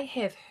 I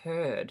have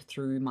heard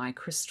through my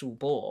crystal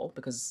ball,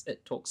 because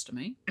it talks to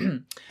me,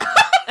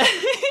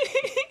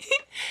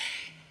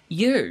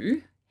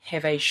 you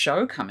have a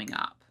show coming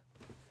up.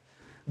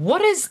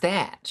 What is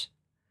that?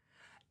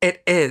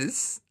 It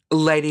is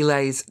Lady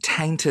Lay's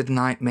Tainted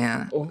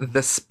Nightmare,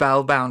 the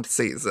Spellbound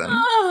season.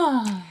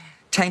 Oh.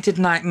 Tainted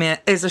Nightmare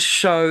is a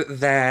show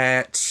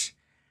that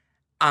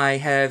I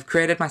have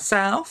created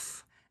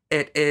myself.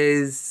 It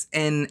is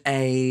in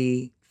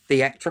a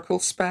theatrical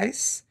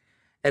space.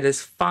 It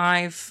is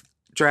 5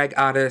 drag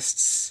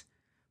artists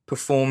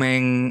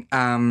performing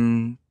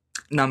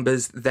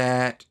numbers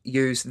that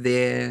mix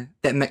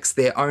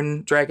their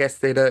own drag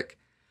aesthetic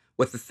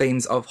with the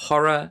themes of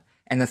horror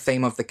and the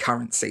theme of the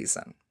current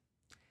season.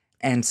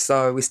 And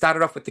so we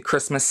started off with the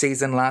Christmas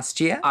season last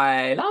year.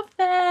 I love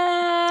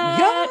that.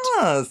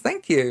 Yes,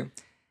 thank you.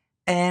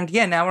 And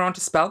yeah, now we're on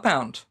to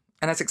Spellbound,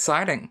 and it's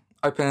exciting.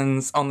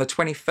 Opens on the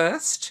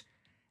 21st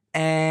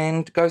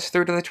and goes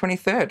through to the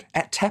 23rd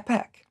at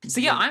Tapak. So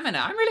yeah, I'm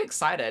really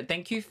excited.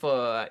 Thank you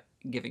for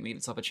giving me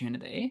this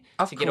opportunity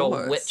Of to get all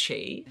course.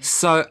 witchy.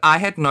 So I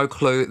had no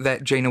clue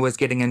that Gina was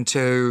getting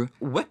into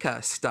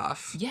Wicca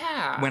stuff.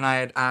 Yeah. When I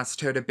had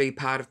asked her to be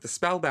part of the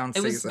Spellbound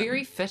It season. was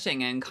very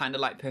fitting and kind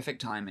of like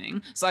perfect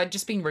timing. So I'd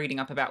just been reading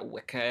up about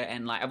Wicca,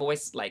 and like I've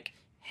always like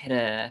had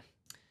a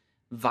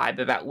vibe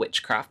about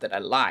witchcraft that I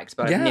liked,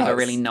 but I've never Yes.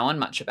 really known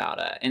much about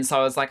it. And so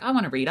I was like, I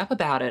want to read up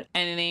about it.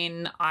 And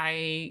then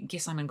I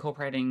guess I'm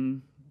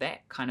incorporating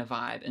that kind of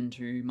vibe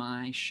into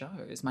my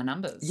shows, my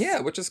numbers. Yeah,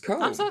 which is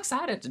cool. I'm so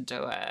excited to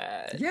do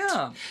it.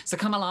 Yeah. So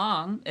come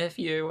along if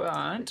you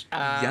want.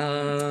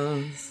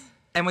 Yes.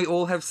 And we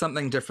all have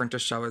something different to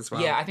show as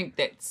well. Yeah, I think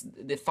that's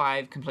the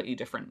 5 completely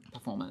different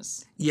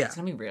performers. Yeah. It's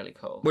going to be really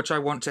cool. Which I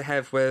want to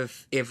have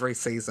with every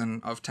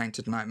season of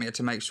Tainted Nightmare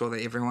to make sure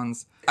that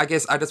everyone's... I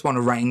guess I just want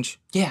a range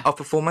Yeah. of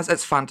performers.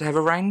 It's fun to have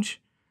a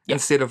range Yeah.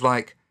 instead of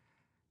like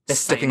The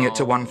sticking same it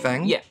to one old-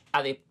 thing. Yeah.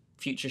 Are there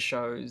future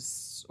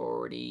shows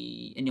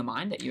already in your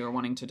mind that you're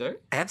wanting to do?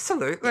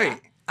 Absolutely.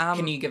 Yeah.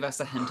 Can you give us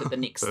a hint at the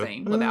next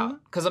theme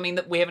without... Because, I mean,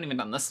 we haven't even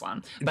done this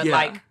one. But, Yeah.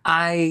 like...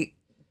 I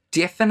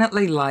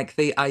definitely like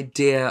the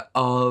idea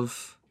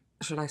of...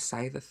 Should I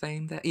say the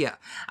theme there? Yeah.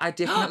 I Oh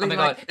definitely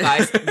my like...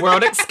 god, guys,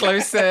 world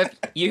exclusive.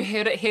 You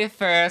heard it here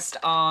first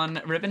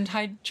on Ribbon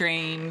Tied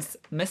Dreams,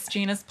 Miss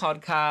Gina's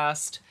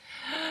podcast.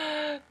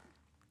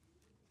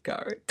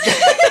 Go.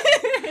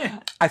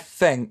 I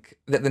think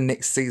that the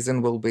next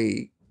season will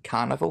be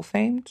carnival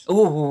themed.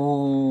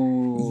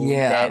 Ooh.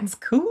 Yeah. That's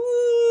cool.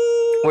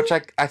 Which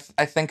I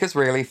think is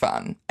really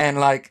fun. And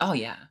like Oh,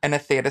 yeah. in a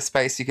theatre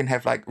space you can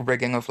have like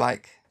rigging of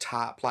like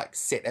tarp like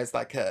set as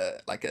like a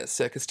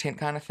circus tent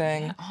kind of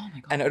thing. Yeah. Oh, my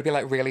god. And it would be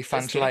like really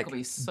fun to aesthetic like will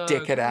be so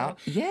deck it cool. out.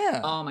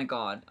 Yeah. Oh, my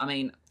god. I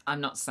mean,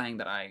 I'm not saying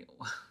that I...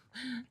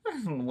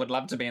 would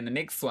love to be in the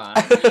next one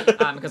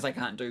because I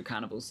can't do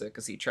carnival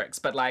circusy tricks,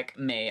 but like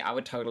me, I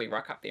would totally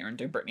rock up there and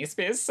do Britney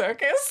Spears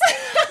circus.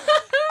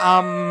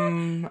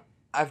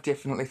 I've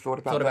definitely thought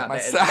about Thought that about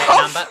myself.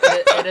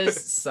 that number. It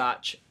is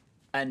such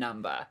a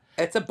number.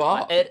 It's a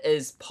bop. It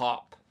is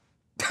pop.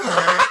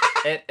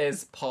 It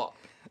is pop.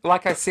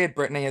 Like I said,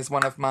 Britney is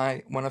one of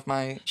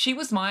my She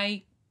was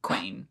my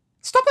queen.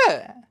 Stop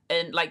it.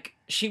 And like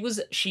she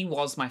was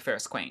my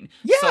first queen.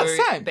 Yeah, so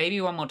same. Baby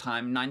One More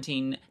Time,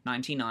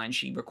 1999.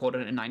 She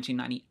recorded it in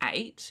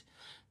 1998.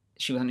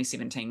 She was only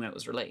 17 when it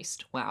was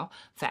released. Wow,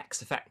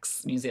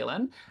 facts, New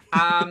Zealand.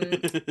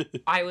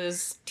 I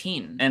was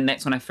 10, and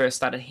that's when I first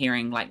started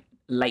hearing like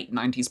late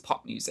 90s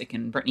pop music,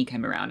 and Britney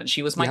came around, and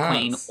she was my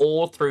queen Yes.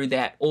 all through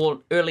that,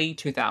 all early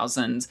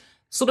 2000s.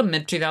 Sort of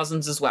mid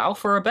 2000s as well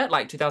for a bit.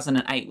 Like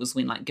 2008 was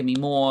when like Give Me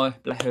More,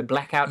 her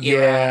Blackout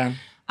era. Yeah.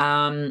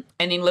 And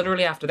then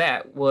literally after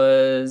that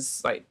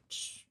was like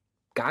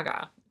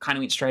Gaga. Kind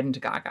of went straight into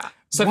Gaga.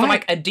 So for Right.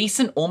 like a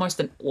decent, almost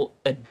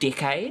a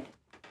decade,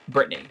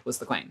 Britney was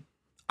the queen.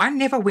 I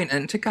never went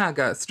into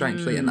Gaga,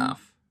 strangely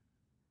enough.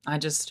 I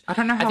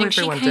don't know how I think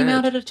she everyone came did.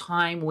 out at a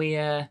time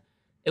where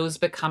it was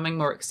becoming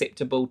more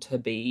acceptable to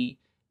be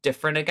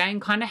different again.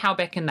 Kind of how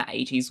back in the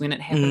 80s when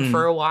it happened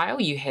for a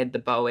while, you had the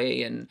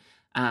Bowie and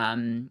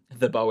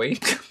the Bowie.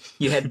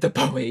 You had the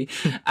Bowie.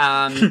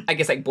 I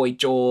guess like Boy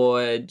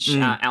George,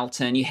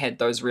 Elton. You had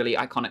those really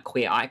iconic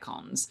queer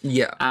icons.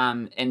 Yeah.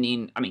 And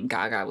then, I mean,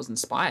 Gaga was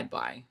inspired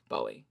by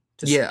Bowie.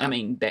 Yeah. I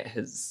mean, that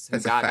his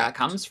That's a Gaga fact.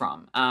 comes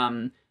from.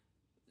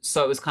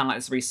 So it was kind of like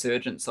this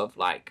resurgence of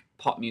like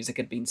pop music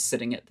had been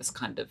sitting at this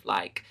kind of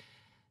like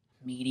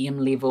medium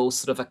level,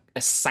 sort of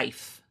a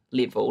safe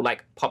level.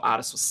 Like pop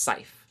artists was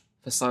safe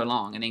for so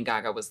long. And then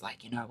Gaga was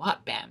like, you know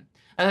what, bam.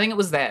 I think it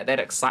was that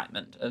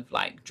excitement of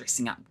like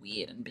dressing up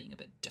weird and being a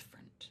bit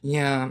different.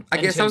 Yeah. I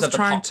In guess I terms was of the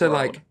trying pop to world.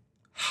 like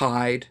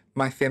hide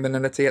my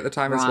femininity at the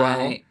time as well.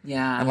 Right,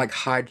 yeah. And like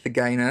hide the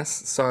gayness.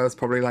 So I was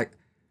probably like,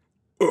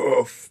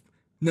 oh,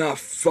 nah,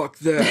 fuck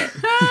that.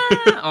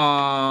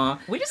 Aw.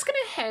 We're just going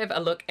to have a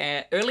look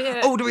at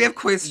earlier. Oh, do we have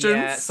questions?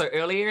 Yeah, so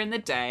earlier in the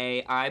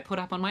day, I put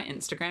up on my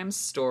Instagram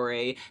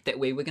story that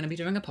we were going to be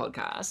doing a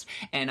podcast,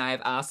 and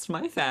I've asked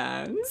my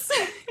fans.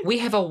 We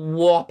have a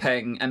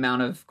whopping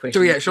amount of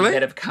questions actually?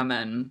 that have come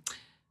in.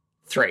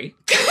 3.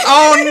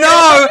 Oh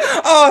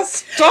no! Oh,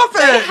 stop They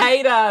it!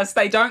 hate us.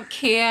 They don't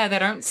care. They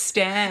don't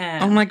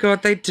stand. Oh my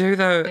god, they do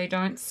though. They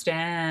don't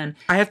stand.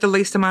 I have the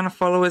least amount of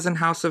followers in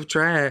House of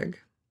Drag.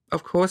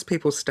 Of course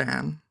people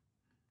stan.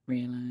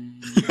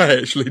 Really? I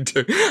actually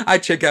do. I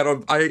check out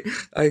on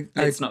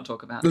Let's not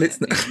talk about let's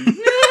that.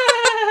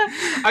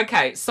 then.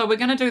 Okay, so we're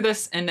going to do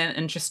this in an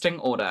interesting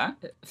order.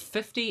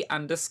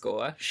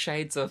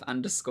 50_shades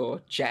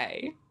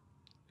of_J,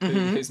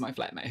 who's my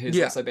flatmate, who's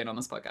Yeah. also been on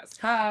this podcast,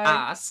 Hi.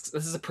 asks,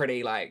 this is a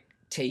pretty, like,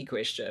 tea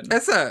question.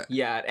 Is it?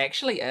 Yeah, it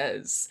actually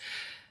is.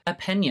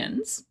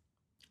 Opinions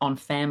on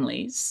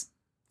families,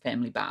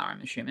 family bar,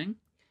 I'm assuming,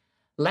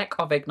 lack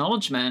of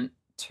acknowledgement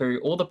to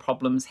all the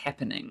problems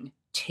happening,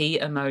 tea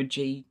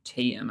emoji,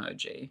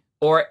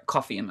 or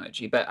coffee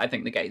emoji, but I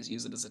think the gays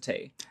use it as a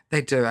tea.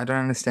 They do. I don't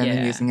understand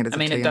them using it as I a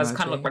mean, tea it does emoji.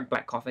 kind of look like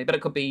black coffee, but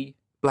it could be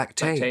black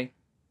tea. black tea.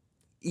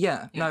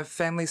 Yeah. Yeah. No,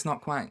 family's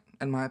not quite,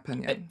 in my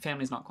opinion.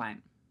 Family's not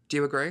quaint. Do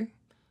you agree?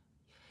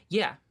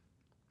 Yeah.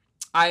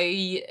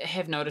 I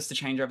have noticed a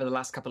change over the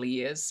last couple of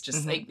years,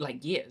 just Mm-hmm.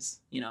 like years,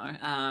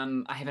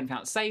 I haven't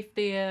felt safe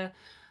there.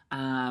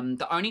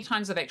 The only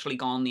times I've actually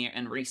gone there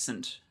in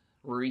recent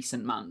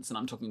months, and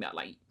I'm talking about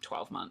like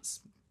 12 months,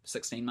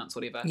 16 months,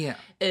 whatever, Yeah.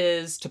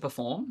 is to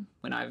perform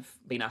when I've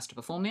been asked to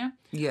perform there.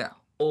 Yeah.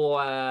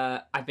 Or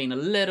I've been a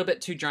little bit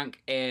too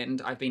drunk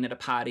and I've been at a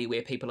party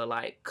where people are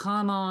like,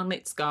 come on,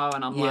 let's go.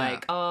 And I'm Yeah.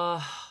 like,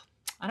 oh,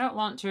 I don't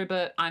want to,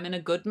 but I'm in a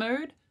good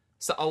mood.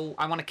 So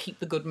I want to keep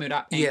the good mood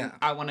up. And Yeah.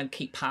 I want to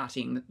keep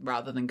partying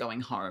rather than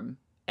going home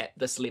at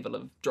this level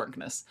of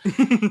drunkenness.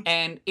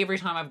 And every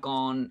time I've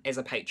gone as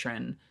a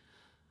patron,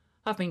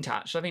 I've been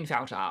touched. I've been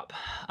felt up.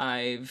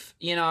 And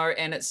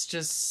it's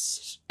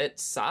just, it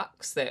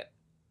sucks that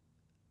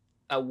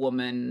a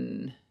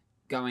woman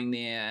going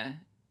there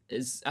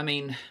is,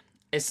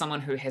 as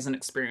someone who hasn't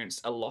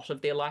experienced a lot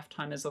of their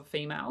lifetime as a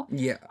female,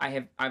 Yeah.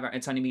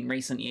 it's only been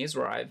recent years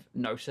where I've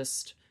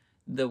noticed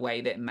the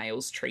way that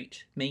males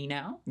treat me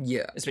now,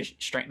 Yeah. especially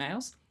straight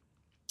males.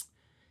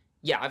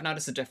 Yeah, I've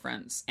noticed a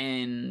difference,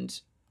 and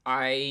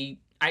I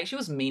actually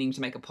was meaning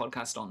to make a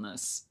podcast on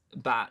this,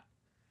 but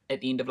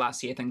at the end of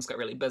last year, things got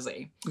really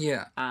busy.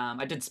 Yeah.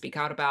 I did speak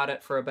out about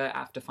it for a bit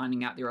after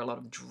finding out there were a lot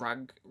of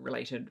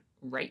drug-related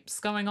rapes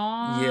going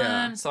on.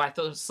 Yeah. So I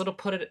thought sort of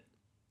put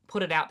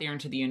it out there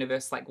into the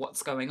universe, like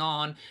what's going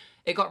on.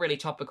 It got really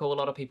topical. A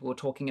lot of people were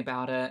talking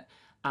about it.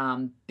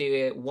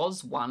 There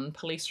was one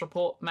police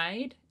report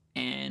made,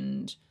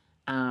 and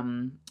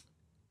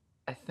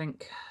I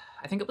think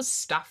it was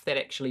Stuff that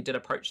actually did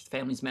approach the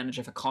family's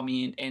manager for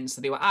comment, and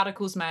so there were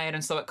articles made,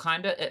 and so it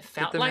felt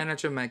Did the like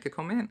manager make a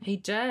comment? he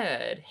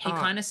did. He Oh.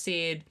 kind of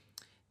said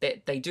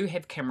that they do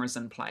have cameras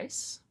in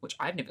place, which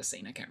I've never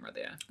seen a camera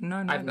there.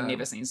 No, I've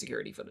never seen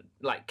security footage,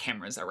 like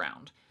cameras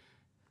around.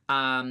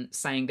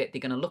 Saying that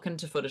they're going to look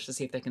into footage to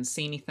see if they can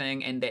see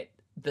anything, and that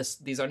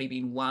there's only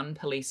been one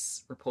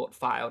police report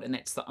filed, and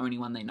that's the only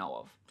one they know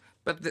of.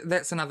 But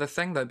that's another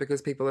thing, though,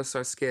 because people are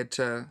so scared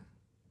to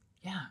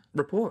Yeah.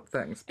 report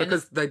things And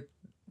because they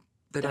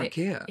don't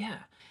care. Yeah.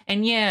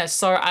 And yeah,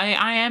 so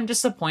I am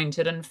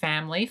disappointed in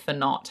family for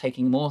not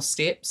taking more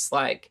steps,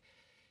 like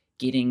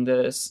getting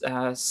the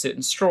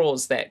certain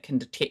straws that can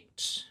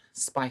detect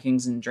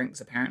spikings in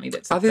drinks. Apparently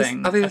that's a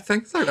thing. Are there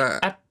things like that?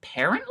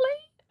 Apparently,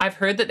 I've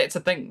heard that that's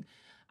a thing.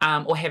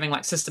 Or having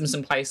like systems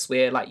in place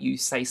where like you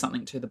say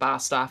something to the bar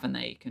staff and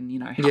they can,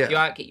 help Yeah. you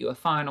out, get you a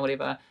phone or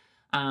whatever.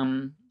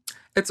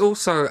 It's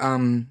also,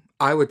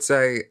 I would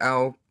say,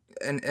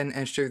 an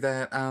issue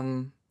that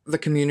the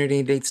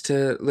community needs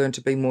to learn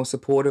to be more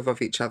supportive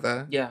of each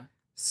other, Yeah.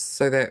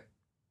 so that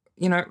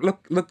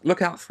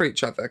look out for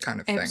each other, kind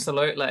of thing.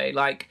 Absolutely.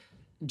 Like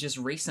just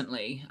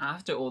recently,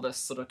 after all this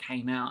sort of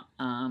came out,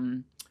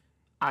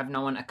 I've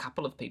known a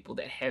couple of people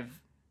that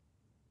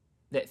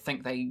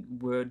think they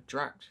were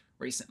drugged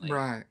recently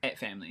Right. at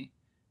family.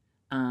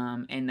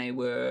 And they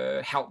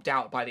were helped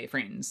out by their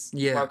friends.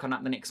 Yeah. Woken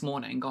up the next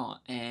morning,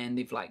 and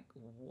they've like,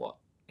 what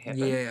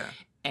happened? Yeah.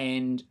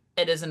 And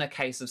it isn't a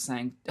case of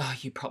saying, oh,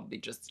 you probably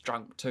just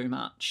drunk too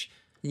much,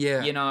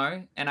 Yeah.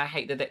 And I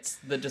hate that that's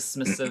the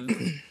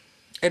dismissive.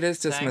 It is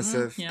thing,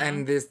 dismissive, yeah.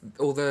 and there's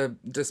all the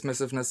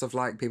dismissiveness of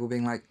like people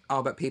being like,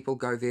 "Oh, but people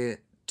go there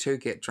to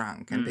get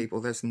drunk, Mm. and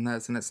people this and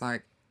this," and it's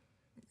like,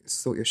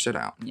 sort your shit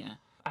out. Yeah.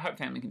 I hope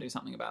family can do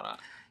something about it.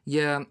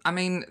 Yeah, I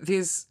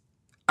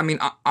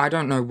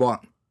don't know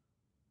what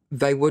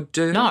they would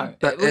do. No,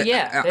 but well,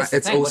 yeah, that's the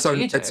it's thing, what also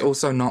do you do? it's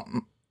also not.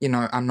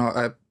 I'm not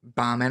a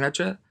bar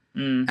manager,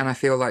 Mm, and I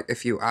feel like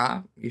if you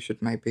are, you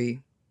should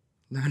maybe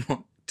learn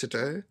what to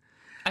do.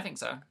 I think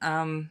so.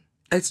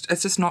 It's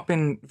just not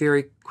been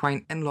very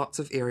quaint in lots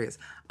of areas.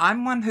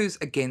 I'm one who's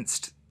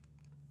against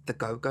the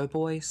Go-Go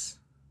Boys.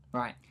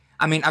 Right.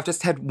 I've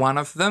just had one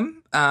of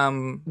them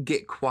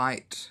get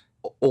quite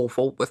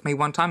awful with me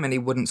one time, and he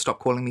wouldn't stop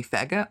calling me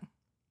faggot.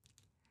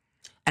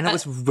 And it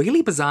was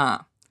really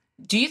bizarre.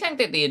 Do you think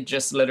that they're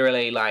just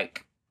literally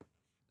like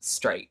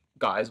straight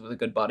guys with a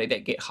good body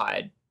that get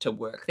hired to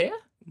work there?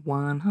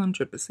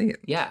 100%.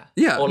 Yeah.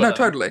 Yeah, All of no, them.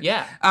 totally.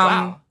 Yeah.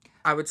 Wow.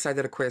 I would say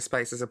that a queer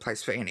space is a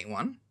place for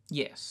anyone.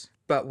 Yes.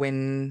 But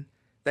when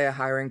they are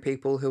hiring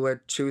people who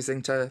are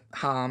choosing to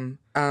harm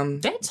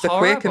That's the queer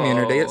horrible.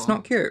 community, it's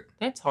not cute.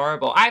 That's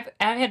horrible. I've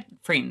had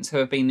friends who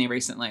have been there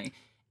recently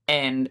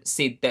and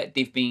said that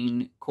they've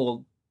been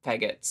called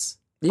faggots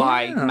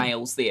by Yeah.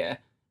 males there,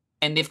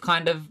 and they've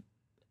kind of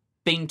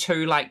been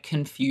too like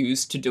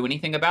confused to do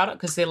anything about it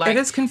because they're like, It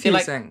is they're like,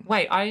 confusing.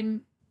 wait,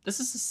 this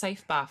is a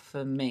safe bar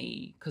for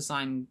me because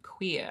I'm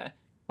queer.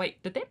 Wait,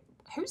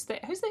 who's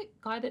that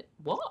guy that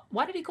what?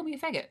 Why did he call me a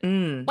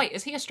faggot? Wait,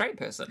 is he a straight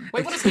person?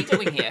 Wait, what is he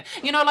doing here?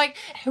 Like,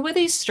 who are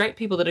these straight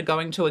people that are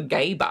going to a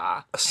gay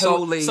bar?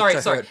 Solely to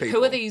hurt Who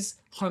people. are these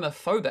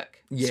homophobic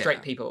Yeah.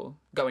 straight people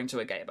going to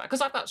a gay bar? Because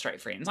I've got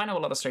straight friends. I know a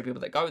lot of straight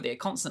people that go there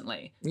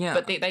constantly. Yeah.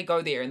 But they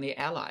go there and they're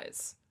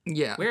allies.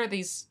 Yeah. Where are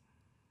these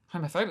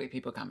homophobic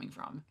people coming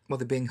from? Well,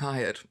 they're being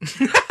hired.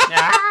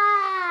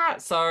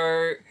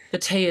 So the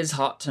tea is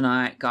hot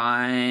tonight,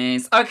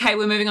 guys. Okay,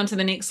 we're moving on to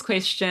the next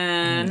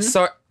question.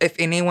 So if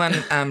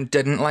anyone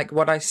didn't like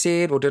what I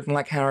said or didn't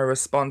like how I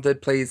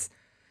responded, please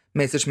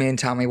message me and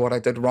tell me what I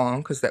did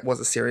wrong, because that was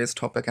a serious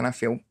topic, and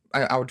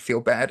I would feel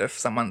bad if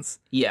someone's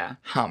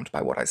harmed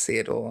by what I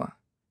said or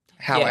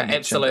how I mentioned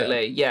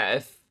absolutely. it. Yeah,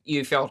 if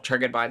you felt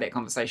triggered by that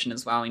conversation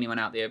as well, anyone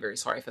out there, very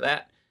sorry for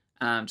that.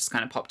 Just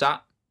kind of popped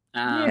up.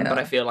 But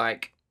I feel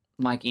like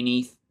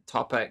any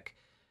topic,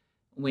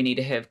 we need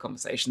to have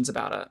conversations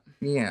about it.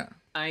 Yeah.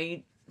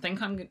 I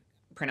think I'm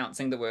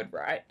pronouncing the word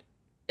right.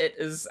 It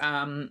is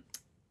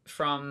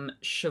from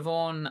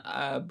Siobhan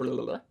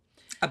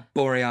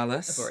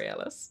Borealis.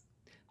 Borealis.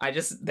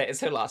 That is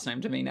her last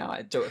name to me now.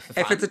 I do it for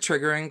fun. If it's a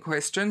triggering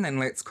question, then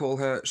let's call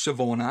her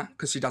Siobhana,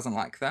 because she doesn't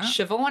like that.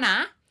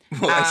 Siobhana.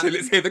 Well, actually,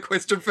 let's hear the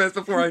question first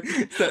before I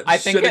start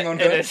shitting on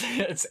her.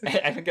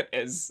 I think it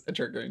is a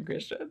triggering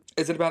question.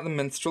 Is it about the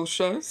minstrel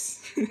shows?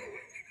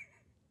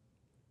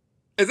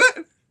 Is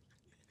it?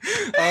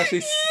 Oh,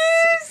 she's...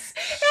 Yes!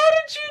 How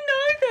did you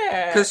know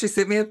that? Because she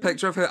sent me a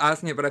picture of her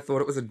asking it, but I thought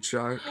it was a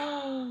joke.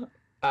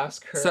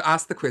 Ask her. So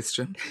ask the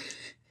question.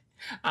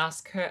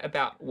 Ask her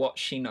about what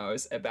she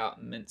knows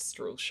about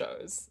minstrel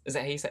shows. Is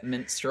that how you say it?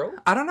 Minstrel?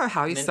 I don't know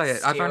how you say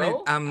it. I've only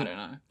I don't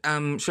know.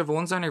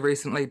 Siobhan's only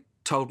recently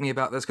told me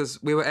about this,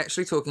 because we were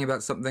actually talking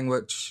about something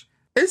which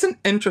is an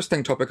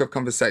interesting topic of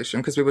conversation,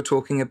 because we were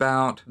talking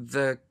about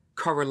the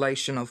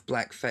correlation of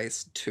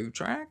blackface to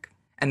drag,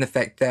 and the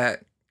fact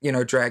that, you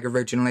know, drag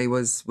originally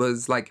was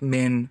like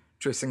men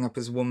dressing up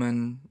as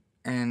women,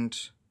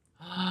 and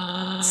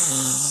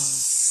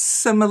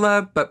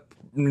similar but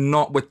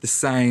not with the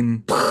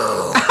same.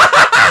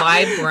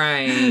 My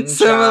brain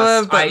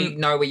Similar, but I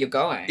know where you're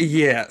going.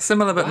 Yeah,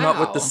 similar but not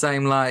with the Wow.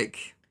 same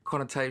like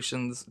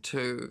connotations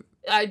to.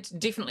 I don't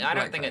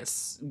think Blackface.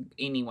 it's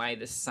anyway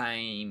the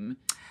same.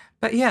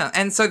 But yeah,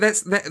 and so that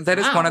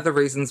is Wow. one of the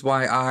reasons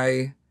why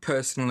I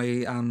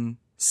personally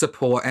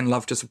support and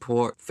love to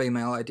support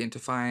female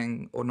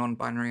identifying or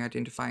non-binary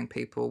identifying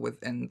people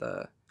within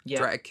the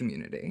drag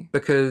community,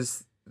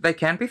 because they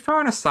can be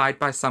thrown aside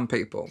by some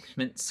people.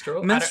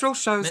 Minstrel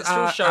shows Minstrel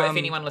are, show, if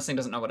anyone listening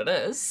doesn't know what it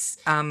is.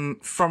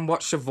 From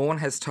what Siobhan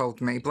has told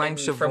me, blame And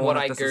Siobhan from what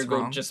I if this is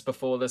wrong. googled just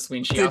before this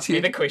when she Did asked me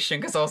you? the question,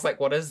 because I was like,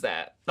 what is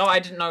that? No, I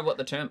didn't know what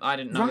the term, I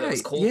didn't know that it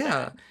was called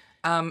that.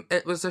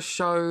 It was a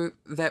show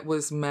that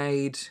was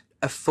made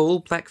a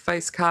full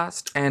blackface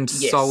cast and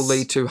Yes.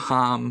 solely to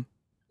harm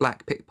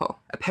black people.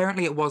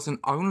 Apparently it wasn't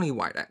only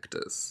white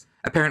actors.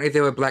 Apparently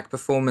there were black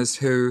performers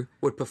who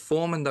would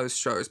perform in those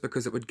shows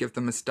because it would give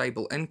them a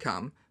stable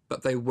income,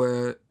 but they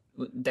were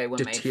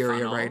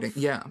deteriorating. Made fun of.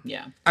 Yeah.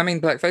 Yeah. I mean,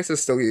 blackface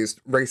is still used.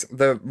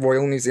 The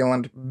Royal New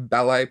Zealand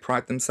Ballet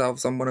pride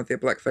themselves on one of their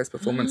blackface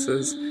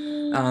performances.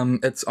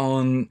 It's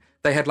on...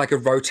 They had like a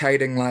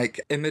rotating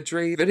like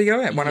imagery video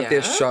at one of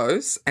their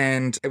shows,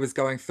 and it was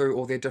going through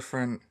all their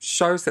different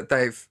shows that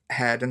they've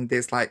had, and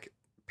there's like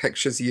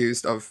pictures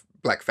used of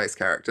blackface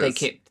characters. They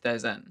kept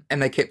those in.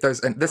 And they kept those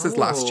in. This is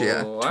last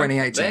year,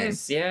 2018.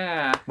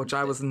 Yeah. Which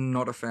I was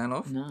not a fan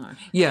of. No.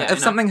 Yeah, if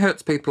something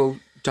hurts people,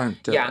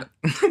 don't do it.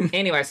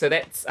 Anyway, so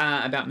that's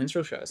about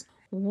minstrel shows.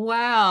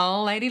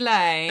 Well, Lady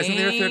Lay. Isn't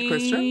there a third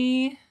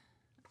question?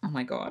 Oh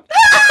my god.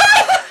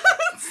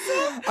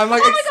 I'm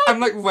like, I'm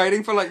like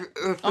waiting for like.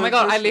 Oh my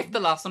god, I left the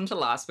last one to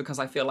last because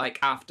I feel like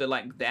after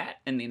like that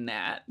and then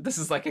that, this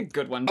is like a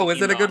good one to Oh, is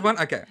it end a good on. one?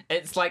 Okay.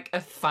 It's like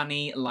a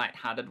funny,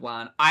 lighthearted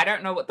one. I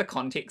don't know what the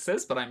context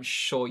is, but I'm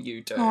sure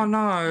you do. Oh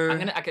no.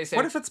 Okay, so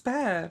what if it's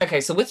bad? Okay,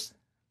 so with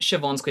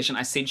Siobhan's question,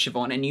 I said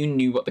Siobhan, and you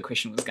knew what the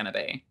question was going to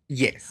be.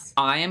 Yes.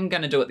 I am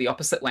going to do it the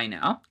opposite way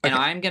now, and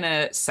I'm going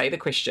to say the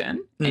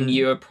question, and Mm.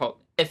 you're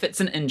if it's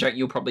an in-joke,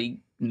 you'll probably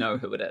know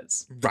who it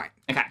is. Right.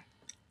 Okay.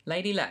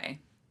 Lady Lay,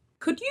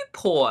 could you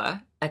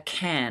pour a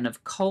can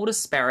of cold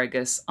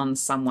asparagus on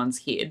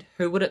someone's head?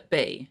 Who would it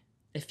be,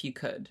 if you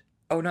could?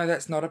 Oh no,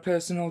 that's not a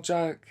personal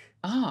joke.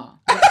 Oh.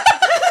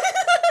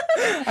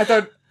 I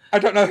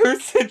don't know who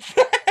said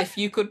that. If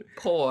you could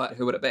pour,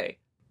 who would it be?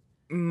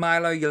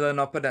 Milo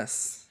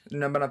Yiannopoulos.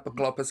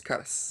 Numanopoulos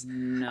Cuss.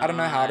 No. I don't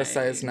know how to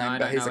say his name, No, I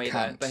but don't he's know a either,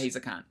 cunt. But he's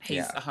a cunt. He's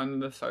Yeah. a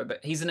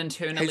homophobic. He's an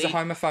internally... He's a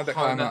homophobic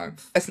homo.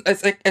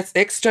 It's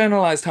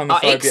externalized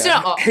homophobia.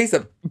 external- He's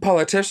a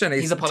politician.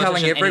 He's a politician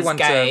telling everyone and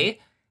he's gay, to.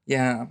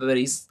 Yeah. but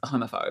he's a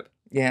homophobe.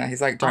 Yeah,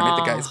 he's like, don't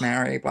let the gays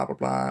marry, blah, blah,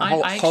 blah.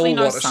 I actually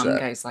know lot of some shit.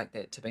 gays like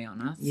that, to be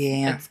honest.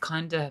 Yeah. It's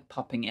kind of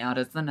popping out,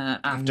 isn't it?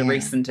 After Yeah.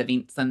 recent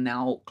events in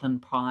our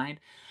Auckland Pride.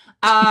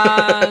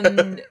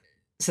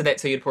 So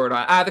that's who you'd pour it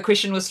on. The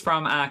question was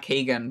from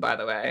Keegan, by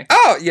the way.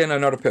 Oh, yeah, no,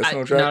 not a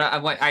personal joke.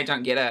 No, I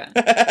don't get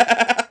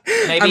it.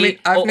 Maybe, I mean,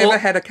 I've never or-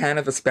 had a can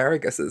of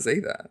asparaguses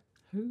either.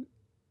 Who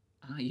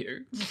are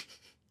you?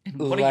 And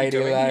what Lady are you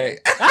doing Lay.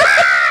 here?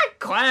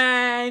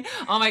 Quang!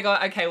 Oh my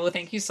god, okay, well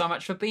thank you so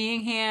much for being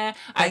here.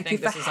 I Thank think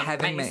you this for is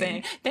having me.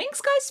 amazing.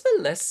 Thanks guys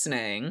for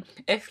listening.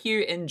 If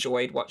you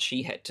enjoyed what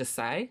she had to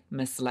say,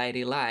 Miss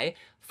Lady Lay,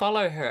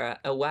 follow her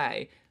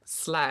away.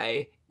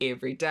 Slay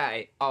every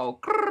day. Oh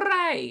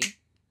great!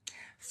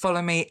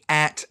 Follow me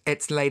at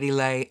It's Lady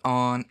Lay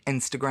on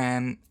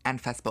Instagram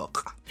and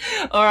Facebook.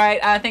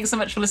 Alright, thanks so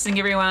much for listening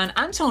everyone.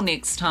 Until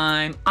next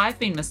time, I've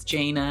been Miss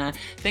Gina.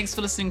 Thanks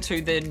for listening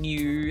to the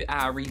new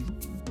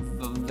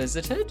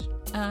visited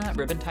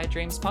Ribbon Tie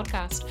Dreams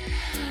podcast.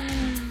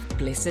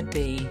 Blessed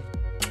be.